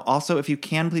 Now, also, if you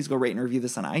can, please go rate and review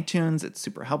this on iTunes. It's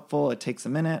super helpful. It takes a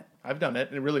minute. I've done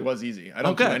it. It really was easy. I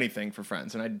don't do anything for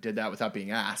friends, and I did that without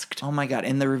being asked. Oh my God.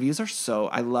 And the reviews are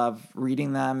I love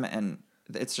reading them, and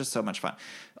it's just so much fun.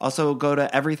 Also, go to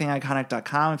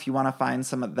everythingiconic.com if you want to find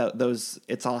some of those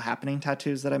It's All Happening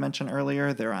tattoos that I mentioned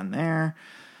earlier. They're on there.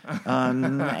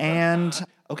 And,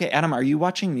 okay, Adam, are you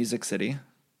watching Music City?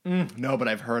 No, but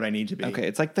I've heard I need to be. Okay,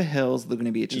 it's like The Hills,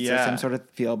 Laguna Beach. It's the same sort of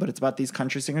feel, but it's about these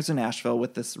country singers in Nashville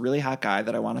with this really hot guy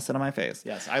that I want to sit on my face.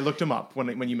 Yes, I looked him up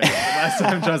when you met him last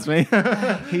time, trust me.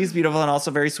 He's beautiful and also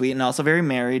very sweet and also very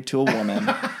married to a woman.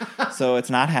 So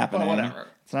it's not happening. Well, whatever.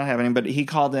 It's not happening, but he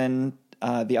called in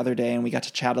the other day and we got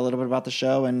to chat a little bit about the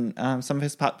show and some of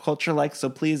his pop culture likes. So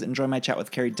please enjoy my chat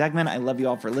with Carrie Degman. I love you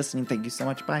all for listening. Thank you so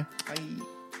much. Bye. Bye.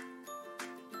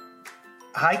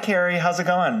 Hi, Carrie. How's it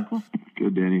going?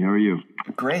 Good, Danny. How are you?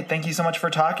 Great. Thank you so much for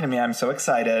talking to me. I'm so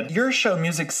excited. Your show,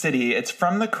 Music City, it's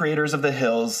from the creators of The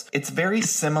Hills. It's very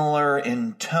similar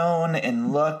in tone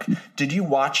and look. Did you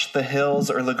watch The Hills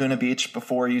or Laguna Beach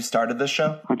before you started this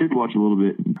show? I did watch a little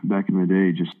bit back in the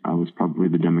day. I was probably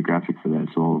the demographic for that.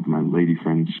 So all of my lady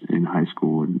friends in high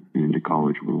school and into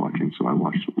college were watching, so I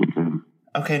watched it with them.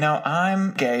 Okay, now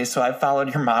I'm gay, so I've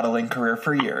followed your modeling career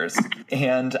for years.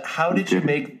 And how did you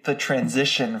make the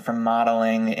transition from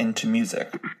modeling into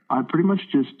music? I pretty much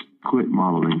just quit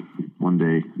modeling one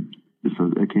day.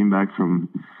 So I came back from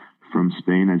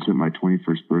Spain. I took my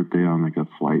 21st birthday on like a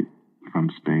flight from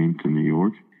Spain to New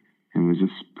York, and was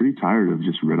just pretty tired of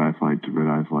just red-eye flight to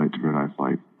red-eye flight to red-eye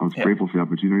flight. I was grateful for the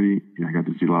opportunity. I got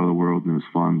to see a lot of the world, and it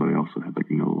was fun, but I also had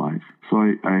like no life. So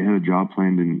I had a job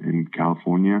planned in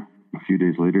California a few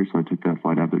days later, so I took that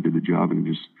flight out there, did the job, and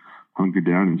just hunkered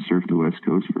down and surfed the West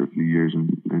Coast for a few years.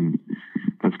 And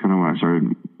that's kind of when I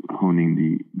started honing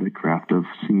the craft of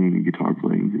singing and guitar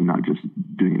playing, and not just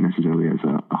doing it necessarily as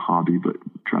a hobby, but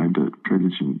trying to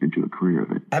transition into a career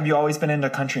of it. Have you always been into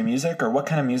country music, or what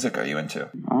kind of music are you into?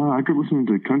 I grew up listening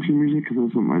to country music because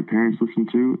that's what my parents listened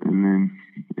to, and then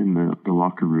in the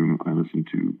locker room, I listened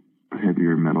to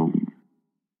heavier metal.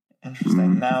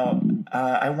 Interesting. Now,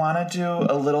 I want to do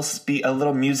a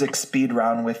little music speed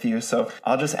round with you. So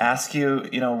I'll just ask you,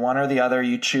 one or the other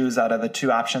you choose out of the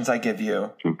two options I give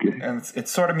you. Okay. And it's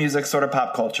sort of music, sort of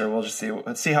pop culture. We'll just see.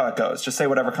 Let's see how it goes. Just say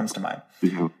whatever comes to mind.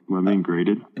 Yeah, am I being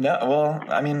graded? No, well,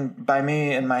 I mean, by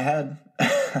me in my head.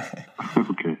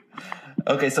 Okay.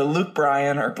 Okay, so Luke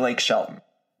Bryan or Blake Shelton?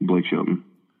 Blake Shelton.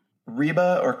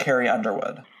 Reba or Carrie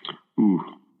Underwood? Ooh,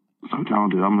 so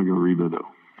talented. I'm going to go Reba, though.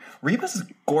 Reba's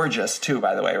gorgeous too,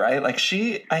 by the way, right? Like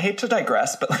I hate to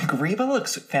digress, but like Reba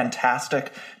looks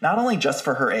fantastic, not only just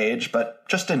for her age, but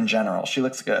just in general. She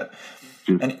looks good.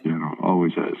 Just,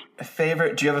 always has.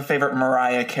 Do you have a favorite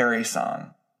Mariah Carey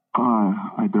song?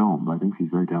 I don't, but I think she's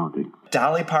very talented.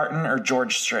 Dolly Parton or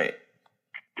George Strait?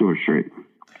 George Strait.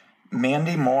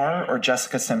 Mandy Moore or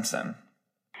Jessica Simpson?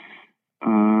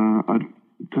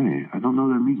 I don't know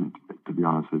their music, to be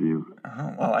honest with you.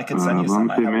 Oh, well, I could send you some. I'm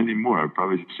going to say Mandy Moore. I've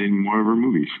probably seen more of her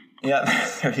movies. Yeah,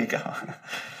 there you go.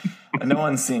 No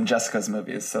one's seen Jessica's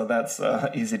movies, so that's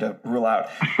easy to rule out.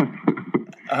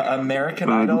 American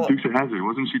Idol. Dukes of Hazzard.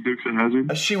 Wasn't she Dukes of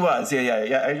Hazzard? She was.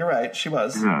 Yeah. You're right. She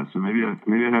was. Yeah. So maybe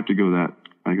I have to go that.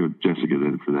 I go Jessica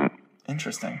then for that.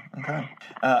 Interesting. Okay.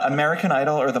 American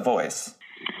Idol or The Voice?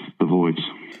 The Voice.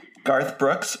 Garth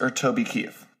Brooks or Toby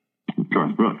Keith?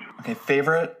 Garth Brooks. Okay.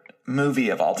 Favorite movie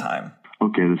of all time?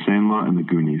 Okay, The Sandlot and The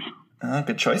Goonies.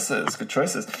 Good choices.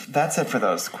 That's it for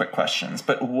those quick questions.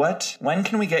 But when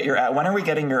can we get when are we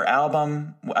getting your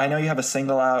album? I know you have a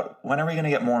single out. When are we going to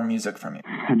get more music from you?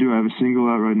 I do. I have a single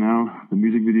out right now. The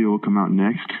music video will come out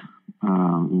next,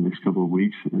 in the next couple of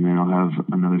weeks, and then I'll have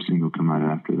another single come out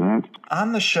after that.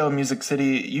 On the show Music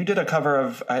City, you did a cover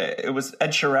of, it was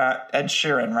Ed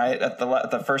Sheeran, right? At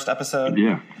the first episode?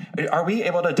 Yeah. Are we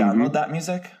able to download that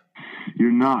music?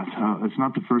 You're not. It's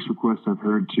not the first request I've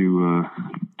heard to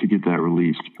get that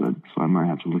released, but so I might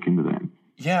have to look into that.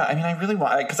 Yeah, I mean, I really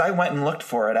want, because I went and looked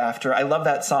for it after. I love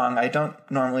that song. I don't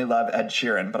normally love Ed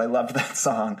Sheeran, but I loved that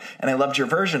song, and I loved your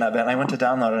version of it, and I went to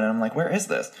download it, and I'm like, where is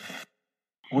this?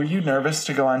 Were you nervous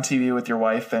to go on TV with your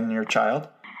wife and your child?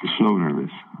 So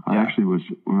nervous. Yeah. I actually was,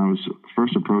 when I was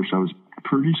first approached, I was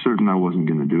pretty certain I wasn't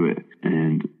going to do it,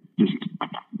 and just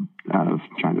out of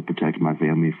trying to protect my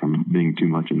family from being too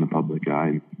much in the public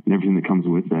eye and everything that comes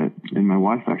with that. And my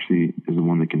wife actually is the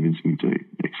one that convinced me to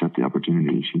accept the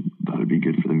opportunity. She thought it'd be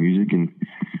good for the music, and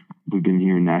we've been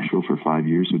here in Nashville for 5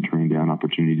 years, so turning down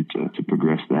opportunity to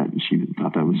progress that. And she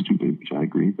thought that was stupid, which I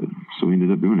agree, but so we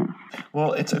ended up doing it.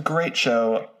 Well, it's a great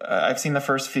show. I've seen the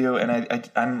first few, and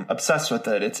I'm obsessed with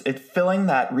it. It's filling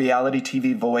that reality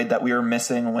TV void that we were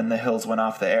missing when The Hills went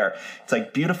off the air. It's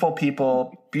like beautiful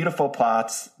people, beautiful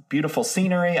plots, beautiful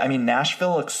scenery. I mean,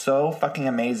 Nashville looks so fucking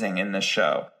amazing in this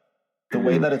show. The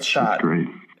way that it's shot. It's great.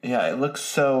 Yeah, it looks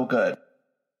so good.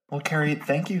 Well, Carrie,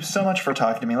 thank you so much for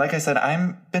talking to me. Like I said,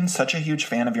 I've been such a huge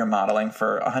fan of your modeling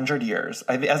for 100 years,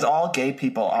 as all gay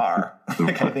people are. I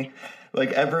think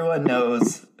everyone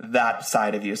knows that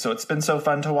side of you. So it's been so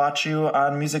fun to watch you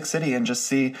on Music City and just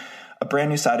see a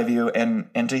brand new side of you, and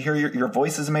to hear your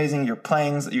voice is amazing. Your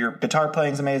guitar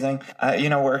playing is amazing.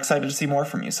 We're excited to see more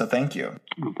from you. So thank you.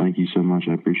 Well, thank you so much.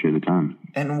 I appreciate the time.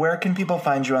 And where can people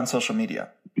find you on social media?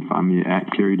 You can find me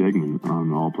at Carrie Degnan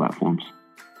on all platforms.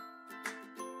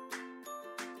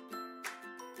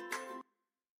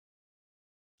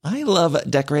 I love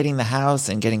decorating the house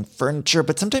and getting furniture,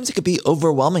 but sometimes it could be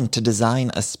overwhelming to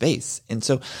design a space. And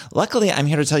so luckily, I'm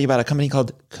here to tell you about a company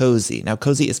called Cozy. Now,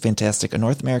 Cozy is fantastic, a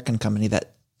North American company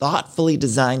that thoughtfully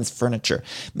designs furniture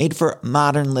made for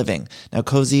modern living. Now,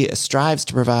 Cozy strives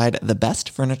to provide the best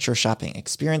furniture shopping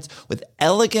experience with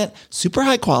elegant, super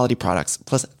high quality products,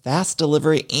 plus fast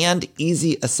delivery and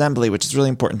easy assembly, which is really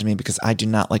important to me because I do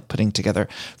not like putting together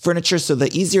furniture. So the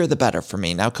easier, the better for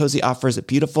me. Now, Cozy offers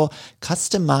beautiful,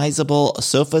 customizable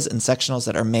sofas and sectionals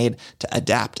that are made to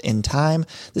adapt in time.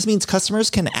 This means customers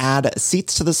can add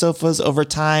seats to the sofas over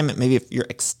time. Maybe if you're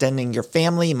extending your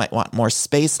family, you might want more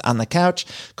space on the couch.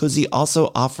 Cozy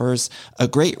also offers a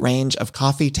great range of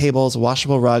coffee tables,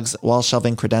 washable rugs, wall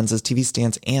shelving, credenzas, TV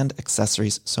stands, and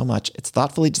accessories. So much. It's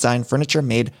thoughtfully designed furniture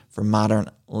made for modern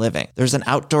living. There's an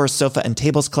outdoor sofa and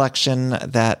tables collection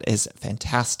that is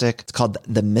fantastic. It's called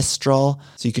the Mistral.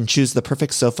 So you can choose the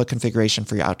perfect sofa configuration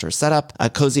for your outdoor setup.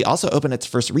 Cozy also opened its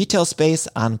first retail space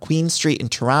on Queen Street in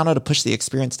Toronto to push the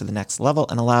experience to the next level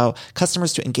and allow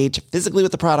customers to engage physically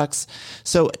with the products.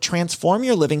 So transform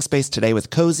your living space today with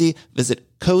Cozy. Visit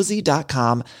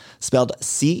cozy.com, spelled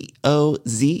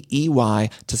COZEY,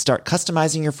 to start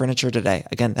customizing your furniture today.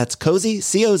 Again, that's cozy,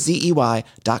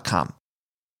 COZEY.com.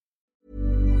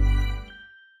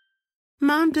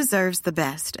 Mom deserves the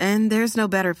best, and there's no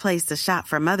better place to shop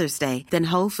for Mother's Day than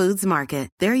Whole Foods Market.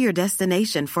 They're your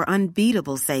destination for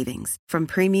unbeatable savings, from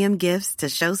premium gifts to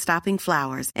show-stopping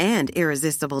flowers and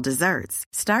irresistible desserts.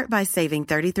 Start by saving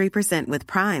 33% with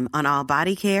Prime on all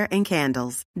body care and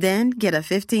candles. Then get a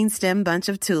 15-stem bunch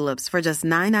of tulips for just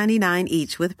 $9.99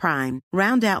 each with Prime.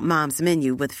 Round out Mom's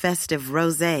menu with festive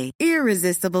rosé,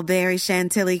 irresistible berry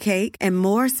chantilly cake, and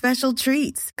more special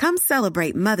treats. Come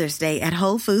celebrate Mother's Day at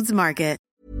Whole Foods Market.